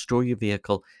will restore your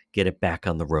vehicle, get it back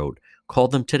on the road. Call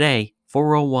them today,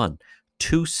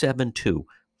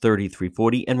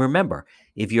 401-272-3340. And remember,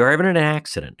 if you're ever in an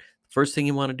accident, first thing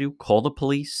you want to do, call the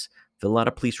police, fill out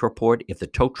a police report. If the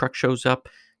tow truck shows up,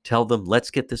 tell them,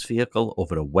 let's get this vehicle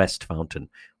over to West Fountain,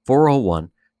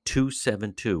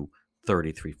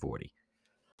 401-272-3340.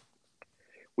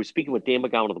 We're speaking with Dan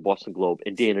McGowan of the Boston Globe.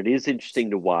 And Dan, it is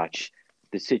interesting to watch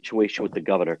the situation with the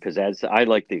governor, because as I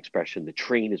like the expression, the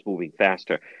train is moving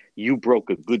faster. You broke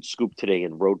a good scoop today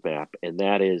in Roadmap, and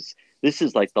that is, this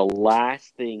is like the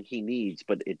last thing he needs,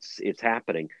 but it's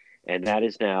happening. And that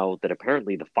is now that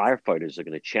apparently the firefighters are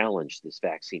going to challenge this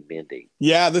vaccine mandate.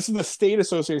 Yeah, this is the State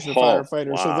Association of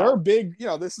Firefighters. Wow. So they're a big,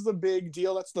 this is a big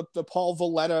deal. That's the Paul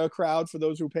Valletta crowd, for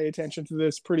those who pay attention to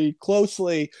this pretty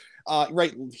closely.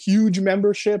 Right, huge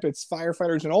membership. It's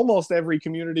firefighters in almost every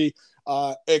community,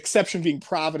 exception being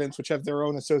Providence, which have their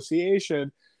own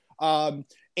association. And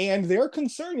they're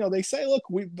concerned, they say, look,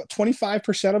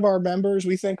 25% of our members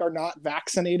we think are not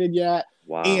vaccinated yet.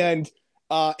 Wow. And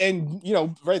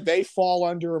right, they fall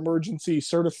under emergency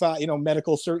certified,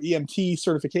 medical EMT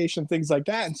certification, things like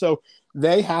that. And so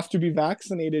they have to be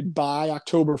vaccinated by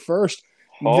October 1st.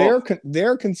 Oh.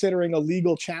 They're considering a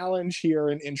legal challenge here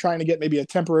and trying to get maybe a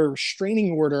temporary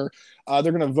restraining order.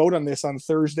 They're going to vote on this on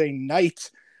Thursday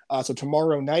night. So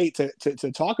tomorrow night to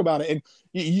talk about it. And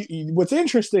what's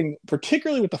interesting,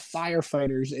 particularly with the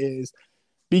firefighters, is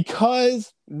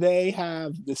because they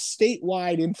have the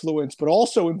statewide influence, but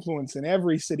also influence in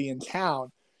every city and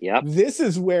town. Yep. This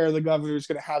is where the governor is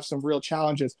going to have some real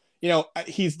challenges.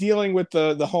 He's dealing with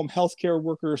the Home Healthcare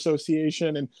Worker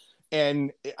Association,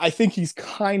 and I think he's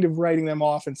kind of writing them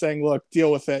off and saying, look, deal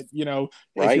with it. Right.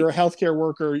 If you're a healthcare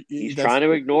worker, he's trying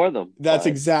to ignore them. That's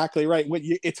exactly right.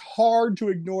 It's hard to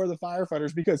ignore the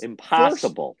firefighters because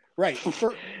impossible. Right.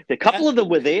 The couple of them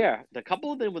were there. The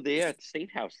couple of them were there at the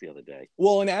State House the other day.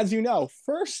 Well, and as you know,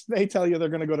 first they tell you they're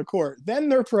going to go to court. Then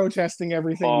they're protesting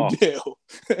everything you do.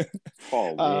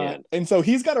 Oh, man. And so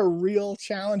he's got a real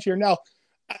challenge here. Now,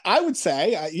 I would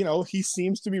say, he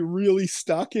seems to be really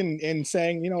stuck in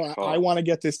saying, I want to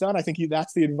get this done. I think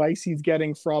that's the advice he's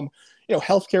getting from,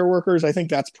 healthcare workers. I think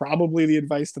that's probably the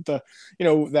advice that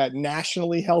that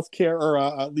nationally healthcare or,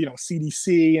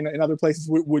 CDC and other places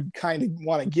would kind of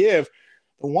want to give.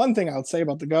 The one thing I would say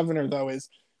about the governor, though, is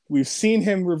we've seen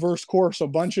him reverse course a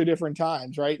bunch of different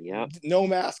times, right? Yeah. No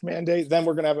mask mandate. Then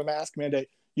we're going to have a mask mandate.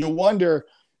 You wonder,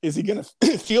 is he going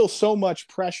to feel so much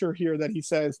pressure here that he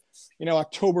says,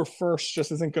 October 1st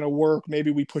just isn't going to work.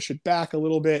 Maybe we push it back a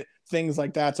little bit, things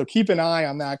like that. So keep an eye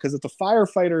on that, because if the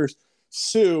firefighters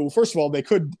sue, first of all, they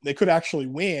could actually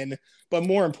win. But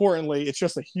more importantly, it's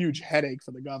just a huge headache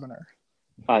for the governor.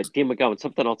 Dan McGowan,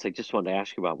 something else I just wanted to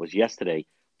ask you about was yesterday.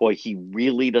 Boy, he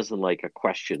really doesn't like a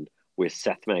question where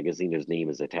Sept Magazine's name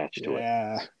is attached to it.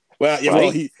 Yeah. Well, yeah.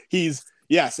 Right? Well, he's.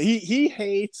 Yes, he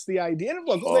hates the idea. And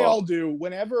look, they all do.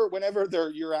 Whenever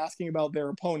you're asking about their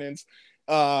opponents,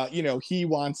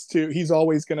 he's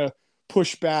always going to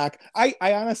push back. I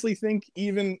honestly think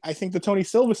the Tony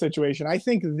Silva situation, I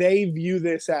think they view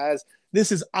this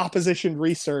is opposition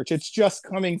research. It's just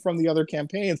coming from the other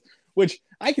campaigns, which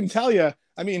I can tell you,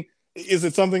 Is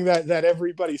it something that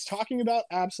everybody's talking about?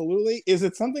 Absolutely. Is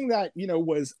it something that,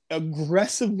 was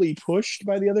aggressively pushed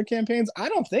by the other campaigns? I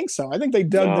don't think so. I think they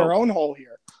dug their own hole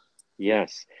here.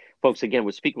 Yes. Folks, again,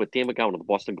 we're speaking with Dan McGowan of the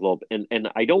Boston Globe, and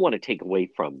I don't want to take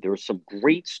away from, there are some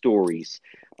great stories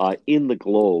in the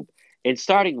Globe, and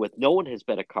starting with no one has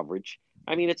better coverage.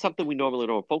 I mean, it's something we normally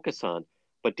don't focus on,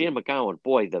 but Dan McGowan,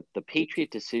 boy, the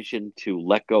Patriot decision to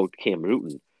let go Cam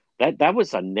Newton, that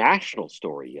was a national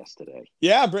story yesterday.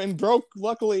 Yeah, and broke,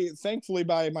 thankfully,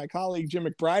 by my colleague Jim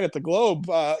McBride at the Globe,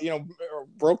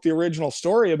 broke the original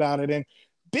story about it. And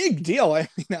big deal. I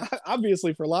mean,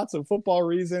 obviously for lots of football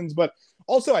reasons, but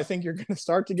also I think you're going to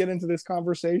start to get into this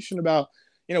conversation about,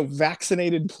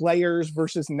 vaccinated players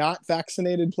versus not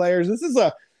vaccinated players.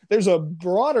 There's a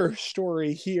broader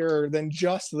story here than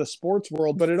just the sports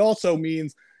world, but it also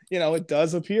means, it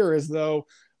does appear as though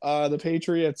the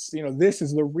Patriots, this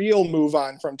is the real move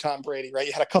on from Tom Brady, right?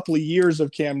 You had a couple of years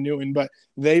of Cam Newton, but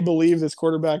they believe this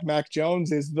quarterback, Mac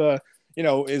Jones, is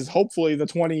is hopefully the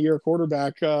 20-year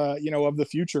quarterback, of the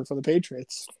future for the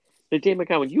Patriots. Now, Dan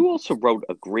McGowan, you also wrote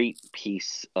a great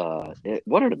piece.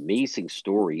 What an amazing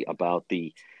story about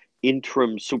the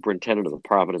interim superintendent of the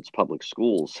Providence Public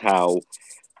Schools. How,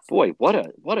 boy, what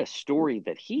a story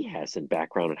that he has in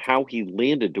background and how he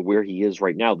landed to where he is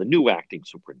right now, the new acting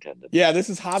superintendent. Yeah, this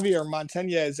is Javier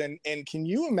Montañez, and can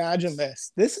you imagine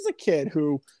this? This is a kid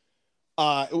who,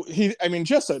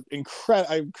 just an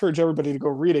incredible. I encourage everybody to go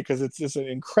read it because it's just an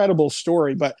incredible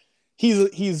story. But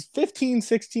he's 15,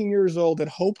 16 years old at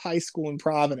Hope High School in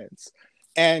Providence,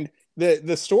 and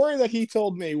the story that he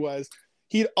told me was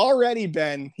he'd already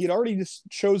just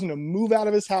chosen to move out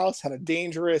of his house, had a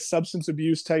dangerous substance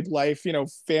abuse type life.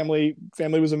 Family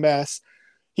was a mess.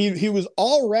 He was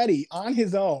already on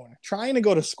his own, trying to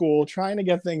go to school, trying to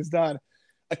get things done.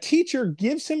 A teacher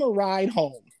gives him a ride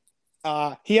home.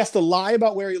 He has to lie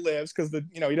about where he lives because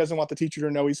he doesn't want the teacher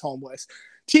to know he's homeless.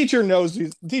 Teacher's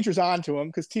on to him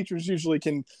because teachers usually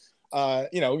can,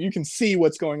 you can see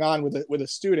what's going on with a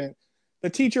student. The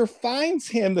teacher finds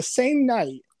him the same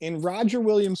night in Roger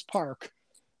Williams Park,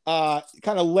 kind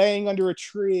of laying under a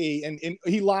tree, and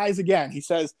he lies again. He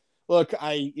says, "Look,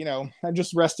 I'm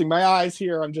just resting my eyes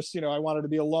here. I'm just, I wanted to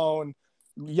be alone,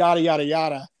 yada, yada,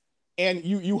 yada." And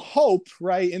you hope,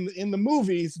 right? In the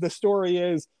movies, the story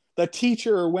is the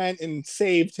teacher went and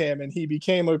saved him and he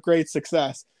became a great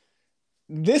success.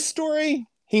 This story,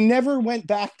 he never went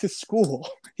back to school.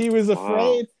 He was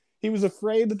afraid. Wow. He was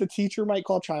afraid that the teacher might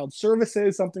call child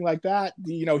services, something like that.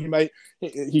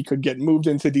 He could get moved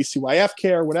into DCYF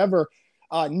care, whatever.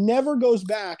 Never goes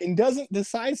back and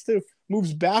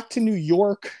moves back to New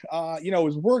York,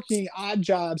 is working odd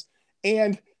jobs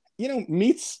and,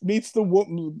 meets the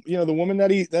woman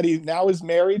that he now is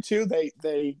married to.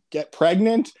 They get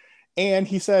pregnant and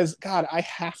he says, "God, I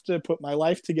have to put my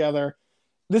life together."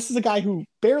 This is a guy who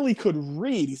barely could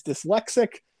read. He's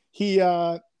dyslexic. He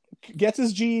gets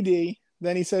his GED.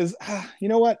 Then he says, "You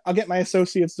know what? I'll get my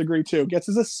associate's degree too." Gets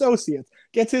his associate's,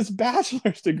 gets his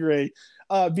bachelor's degree,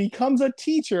 becomes a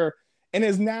teacher, and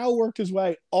has now worked his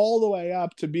way all the way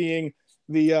up to being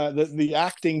the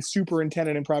acting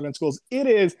superintendent in Providence Schools. It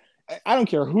is, I don't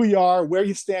care who you are, where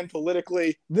you stand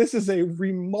politically, this is a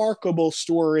remarkable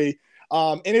story,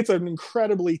 and it's an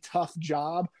incredibly tough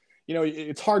job.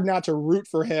 It's hard not to root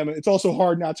for him. It's also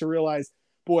hard not to realize,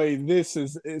 boy,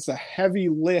 it's a heavy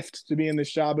lift to be in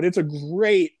this job, but it's a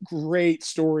great, great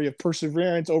story of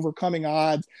perseverance, overcoming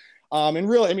odds. And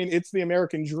really, it's the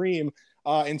American dream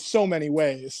in so many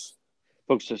ways.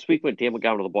 Folks, so speak with Dan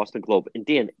McGowan of the Boston Globe. And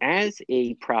Dan, as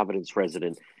a Providence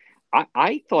resident,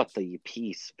 I thought the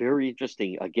piece very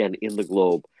interesting, again, in the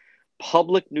Globe.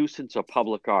 Public nuisance or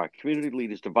public art? Community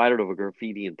leaders divided over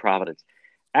graffiti in Providence.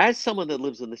 As someone that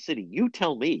lives in the city, you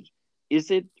tell me,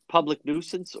 is it public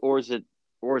nuisance or is it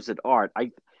art?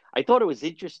 I thought it was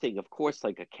interesting, of course,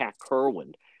 like a Kat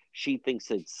Kerwin, she thinks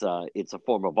it's a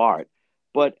form of art.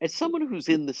 But as someone who's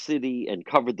in the city and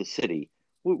covered the city,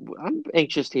 I'm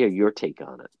anxious to hear your take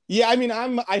on it. Yeah,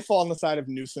 I fall on the side of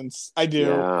nuisance. I do.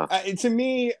 Yeah. To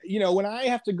me, when I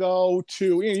have to go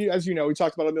to, as we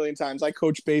talked about a million times, I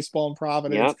coach baseball in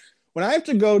Providence. Yep. When I have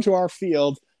to go to our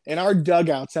field and our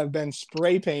dugouts have been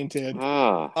spray painted,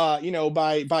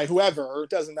 by whoever,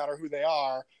 it doesn't matter who they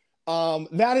are.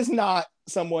 That is not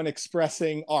someone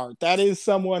expressing art. That is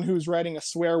someone who's writing a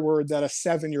swear word that a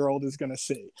 7-year-old is going to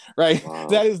see, right? Wow.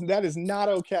 That is not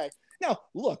okay. Now,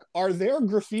 look, are there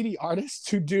graffiti artists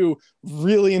who do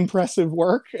really impressive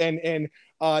work and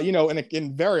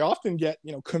very often get,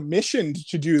 commissioned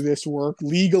to do this work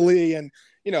legally and,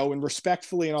 and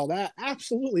respectfully and all that.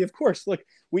 Absolutely, of course. Look,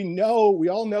 we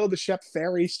all know the Shep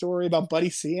Ferry story about Buddy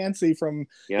Cianci from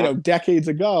decades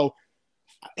ago.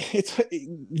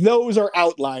 Those are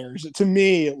outliers to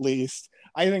me, at least.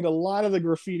 I think a lot of the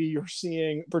graffiti you're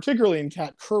seeing, particularly in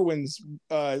Cat Kerwin's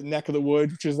neck of the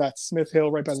woods, which is that Smith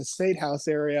Hill right by the State House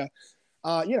area,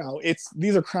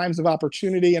 these are crimes of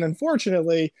opportunity, and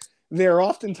unfortunately, they're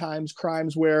oftentimes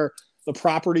crimes where the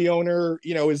property owner,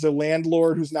 is a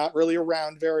landlord who's not really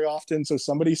around very often. So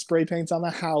somebody spray paints on the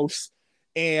house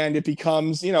and it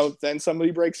becomes, then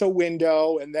somebody breaks a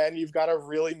window and then you've got a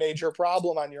really major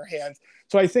problem on your hands.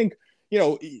 So I think,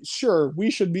 sure,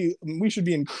 we should be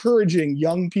encouraging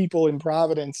young people in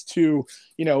Providence to,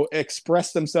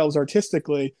 express themselves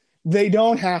artistically. They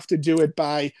don't have to do it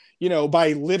by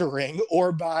littering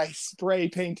or by spray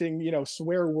painting,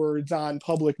 swear words on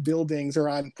public buildings or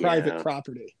on private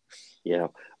property. Yeah.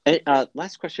 And,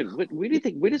 last question. Where do you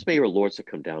think, where does Mayor Lorza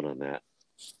come down on that?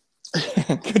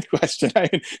 Good question.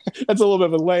 That's a little bit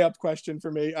of a layup question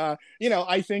for me. I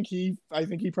think he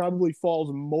probably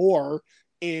falls more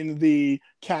in the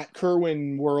Cat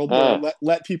Kerwin world where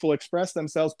let people express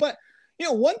themselves. But,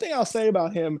 one thing I'll say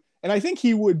about him, and I think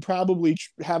he would probably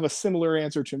have a similar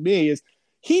answer to me, is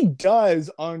he does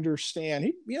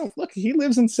understand. He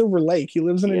lives in Silver Lake. He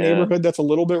lives in a neighborhood that's a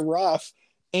little bit rough.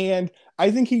 And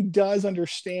I think he does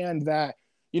understand that,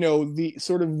 the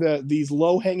sort of these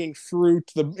low hanging fruit,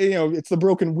 it's the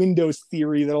broken windows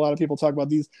theory that a lot of people talk about,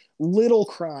 these little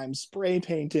crimes, spray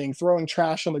painting, throwing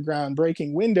trash on the ground,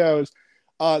 breaking windows.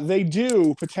 They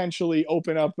do potentially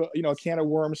open up, a can of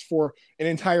worms for an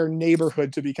entire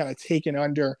neighborhood to be kind of taken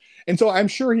under. And so I'm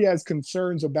sure he has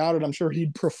concerns about it. I'm sure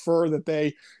he'd prefer that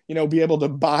they, be able to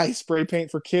buy spray paint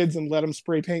for kids and let them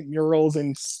spray paint murals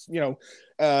in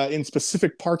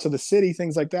specific parts of the city,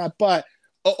 things like that. But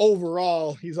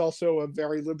overall, he's also a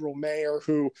very liberal mayor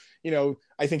who,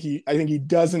 I think he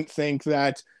doesn't think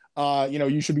that,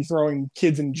 you should be throwing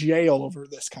kids in jail over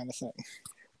this kind of thing.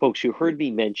 Folks, you heard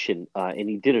me mention, and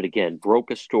he did it again,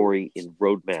 broke a story in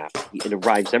Roadmap. It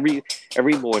arrives every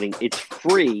morning. It's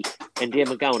free. And Dan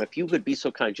McGowan, if you would be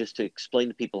so kind just to explain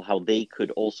to people how they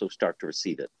could also start to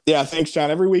receive it. Yeah, thanks,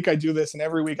 John. Every week I do this, and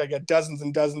every week I get dozens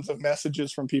and dozens of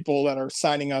messages from people that are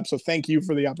signing up. So thank you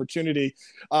for the opportunity.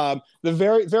 The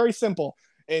very, very simple.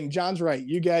 And John's right.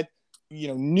 You get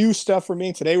new stuff from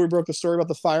me. Today we broke the story about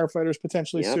the firefighters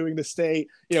potentially suing the state.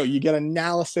 You get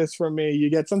analysis from me. You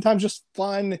get sometimes just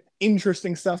fun,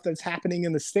 interesting stuff that's happening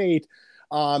in the state.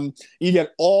 You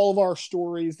get all of our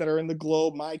stories that are in the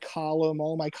Globe, my column,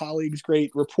 all my colleagues'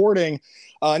 great reporting,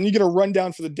 and you get a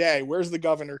rundown for the day. Where's the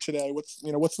governor today?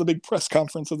 What's the big press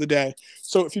conference of the day?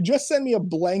 So if you just send me a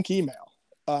blank email,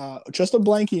 to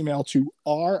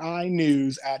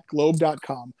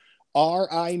rinews@globe.com,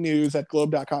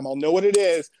 rinews@globe.com. I'll know what it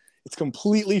is. It's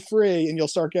completely free, and you'll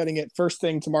start getting it first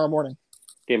thing tomorrow morning.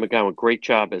 Dan McGowan, great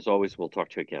job as always. We'll talk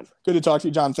to you again. Good to talk to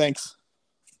you, John. Thanks.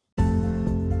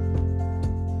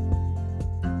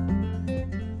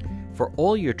 For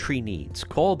all your tree needs,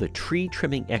 call the tree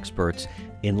trimming experts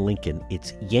in Lincoln.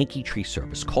 It's Yankee Tree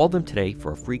Service. Call them today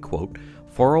for a free quote,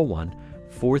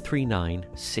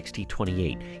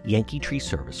 401-439-6028. Yankee Tree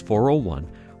Service,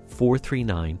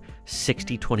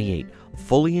 401-439-6028.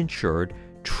 Fully insured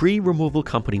tree removal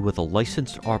company with a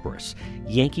licensed arborist.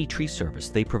 Yankee Tree Service.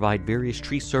 They provide various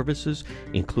tree services,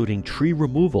 including tree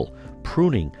removal,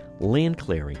 pruning, land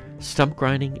clearing, stump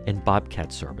grinding, and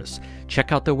bobcat service.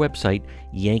 Check out their website,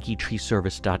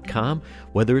 yankeetreeservice.com.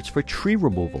 Whether it's for tree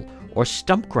removal or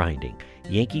stump grinding,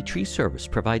 Yankee Tree Service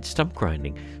provides stump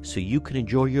grinding so you can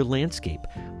enjoy your landscape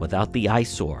without the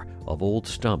eyesore of old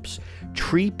stumps.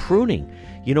 Tree pruning.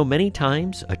 Many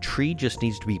times a tree just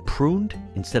needs to be pruned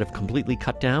instead of completely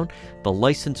cut down. The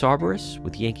licensed arborists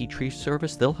with Yankee Tree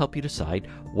Service, they'll help you decide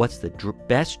what's the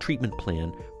best treatment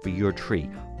plan for your tree.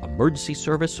 Emergency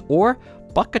service or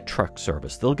bucket truck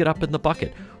service. They'll get up in the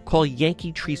bucket. Call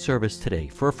Yankee Tree Service today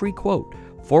for a free quote,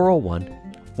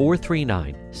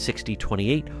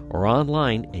 401-439-6028, or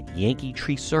online at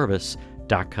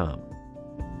yankeetreeservice.com.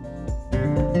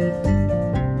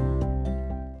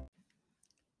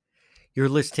 You're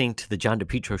listening to the John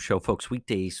DePietro Show, folks.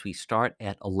 Weekdays, we start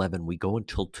at 11. We go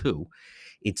until 2.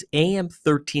 It's AM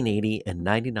 1380 and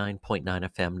 99.9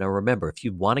 FM. Now, remember, if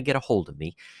you want to get a hold of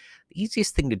me, the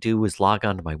easiest thing to do is log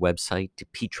on to my website,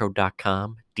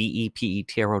 depetro.com,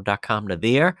 DEPETRO.com. Now,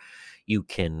 there you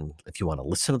can, if you want to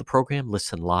listen to the program,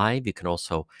 listen live. You can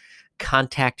also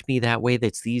contact me that way.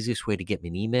 That's the easiest way to get me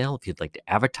an email if you'd like to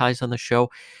advertise on the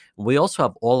show. We also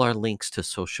have all our links to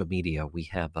social media. We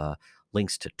have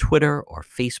links to Twitter or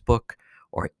Facebook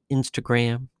or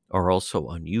Instagram are also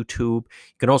on YouTube.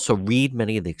 You can also read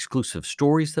many of the exclusive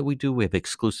stories that we do. We have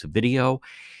exclusive video.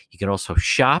 You can also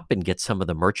shop and get some of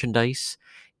the merchandise.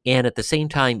 And at the same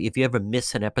time, if you ever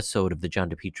miss an episode of the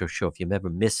John DePietro Show, if you ever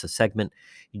miss a segment,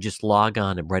 you just log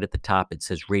on and right at the top it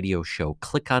says radio show.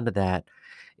 Click onto that.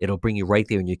 It'll bring you right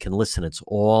there and you can listen. It's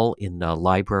all in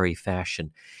library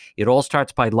fashion. It all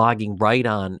starts by logging right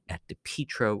on at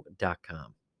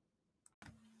depetro.com.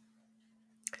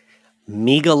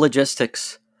 Mega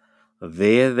Logistics.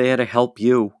 They're there to help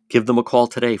you. Give them a call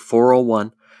today,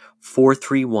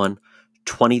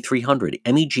 401-431-2300.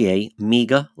 MEGA,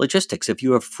 Mega Logistics. If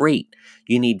you have freight,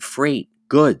 you need freight,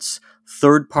 goods,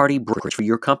 third-party brokerage for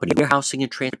your company, warehousing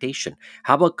and transportation.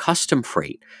 How about custom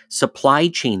freight, supply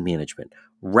chain management,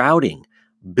 routing,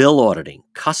 bill auditing,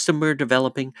 customer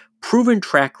developing, proven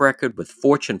track record with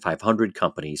Fortune 500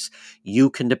 companies?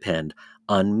 You can depend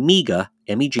on MEGA,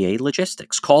 MEGA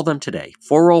Logistics. Call them today,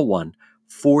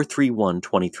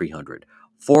 401-431-2300.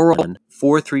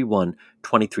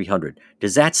 401-431-2300.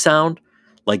 Does that sound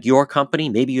like your company?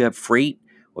 Maybe you have freight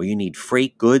or you need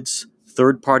freight, goods,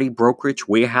 third-party brokerage,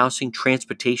 warehousing,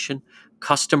 transportation,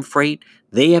 custom freight.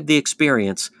 They have the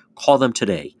experience. Call them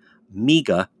today.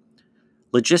 MEGA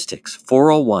Logistics,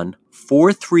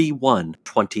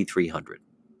 401-431-2300.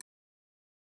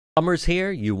 Summer's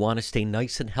here. You want to stay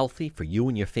nice and healthy for you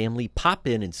and your family? Pop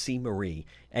in and see Marie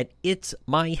at It's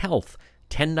My Health,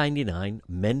 1099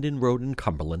 Mendon Road in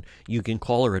Cumberland. You can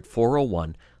call her at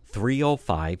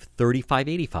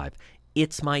 401-305-3585.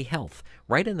 It's My Health,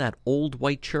 right in that old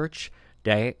white church,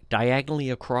 diagonally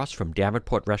across from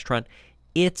Davenport Restaurant.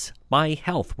 It's My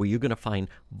Health, where you're going to find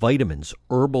vitamins,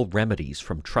 herbal remedies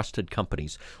from trusted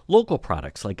companies, local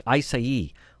products like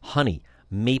acai, honey,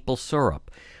 maple syrup,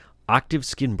 Octave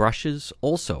skin brushes,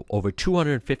 also over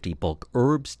 250 bulk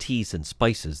herbs, teas, and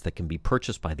spices that can be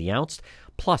purchased by the ounce,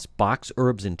 plus box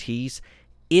herbs and teas.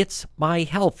 It's My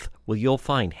Health, where you'll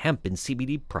find hemp and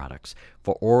CBD products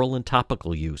for oral and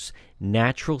topical use,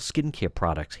 natural skincare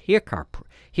products, hair care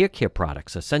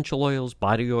products, essential oils,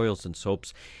 body oils, and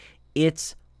soaps.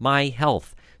 It's My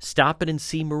Health. Stop in and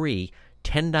see Marie,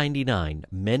 1099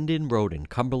 Mendon Road in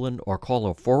Cumberland, or call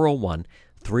her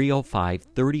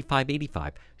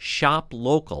 401-305-3585. Shop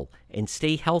local and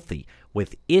stay healthy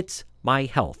with It's My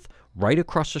Health, right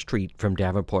across the street from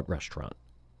Davenport Restaurant.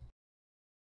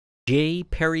 J.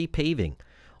 Perry Paving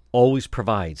always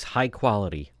provides high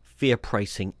quality, fair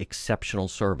pricing, exceptional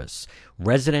service.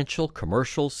 Residential,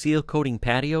 commercial, seal coating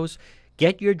patios.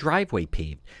 Get your driveway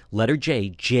paved. Letter J,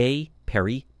 J.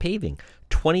 Perry Paving.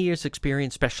 20 years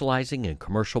experience specializing in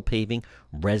commercial paving,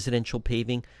 residential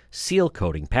paving, seal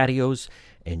coating patios,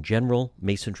 and general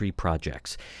masonry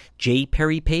projects. J.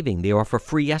 Perry Paving, they offer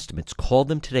free estimates. Call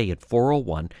them today at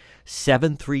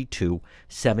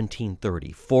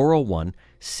 401-732-1730.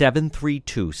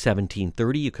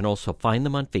 401-732-1730. You can also find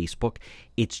them on Facebook.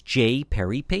 It's J.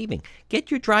 Perry Paving.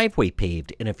 Get your driveway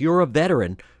paved, and if you're a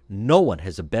veteran, no one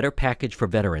has a better package for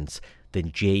veterans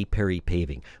than J. Perry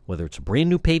Paving. Whether it's a brand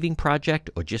new paving project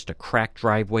or just a cracked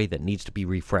driveway that needs to be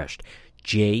refreshed,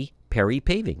 J. Perry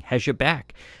Paving has your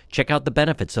back. Check out the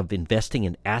benefits of investing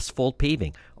in asphalt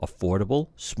paving. Affordable,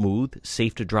 smooth,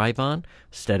 safe to drive on,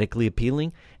 aesthetically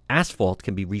appealing. Asphalt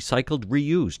can be recycled,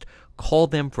 reused. Call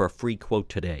them for a free quote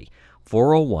today.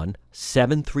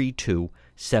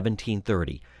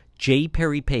 401-732-1730. J.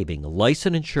 Perry Paving, a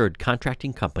licensed insured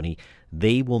contracting company.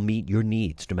 They will meet your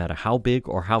needs no matter how big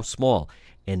or how small.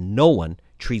 And no one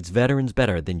treats veterans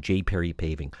better than J. Perry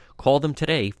Paving. Call them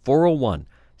today,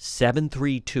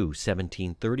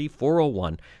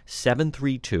 401-732-1730,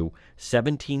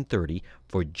 401-732-1730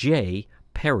 for J.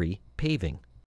 Perry Paving.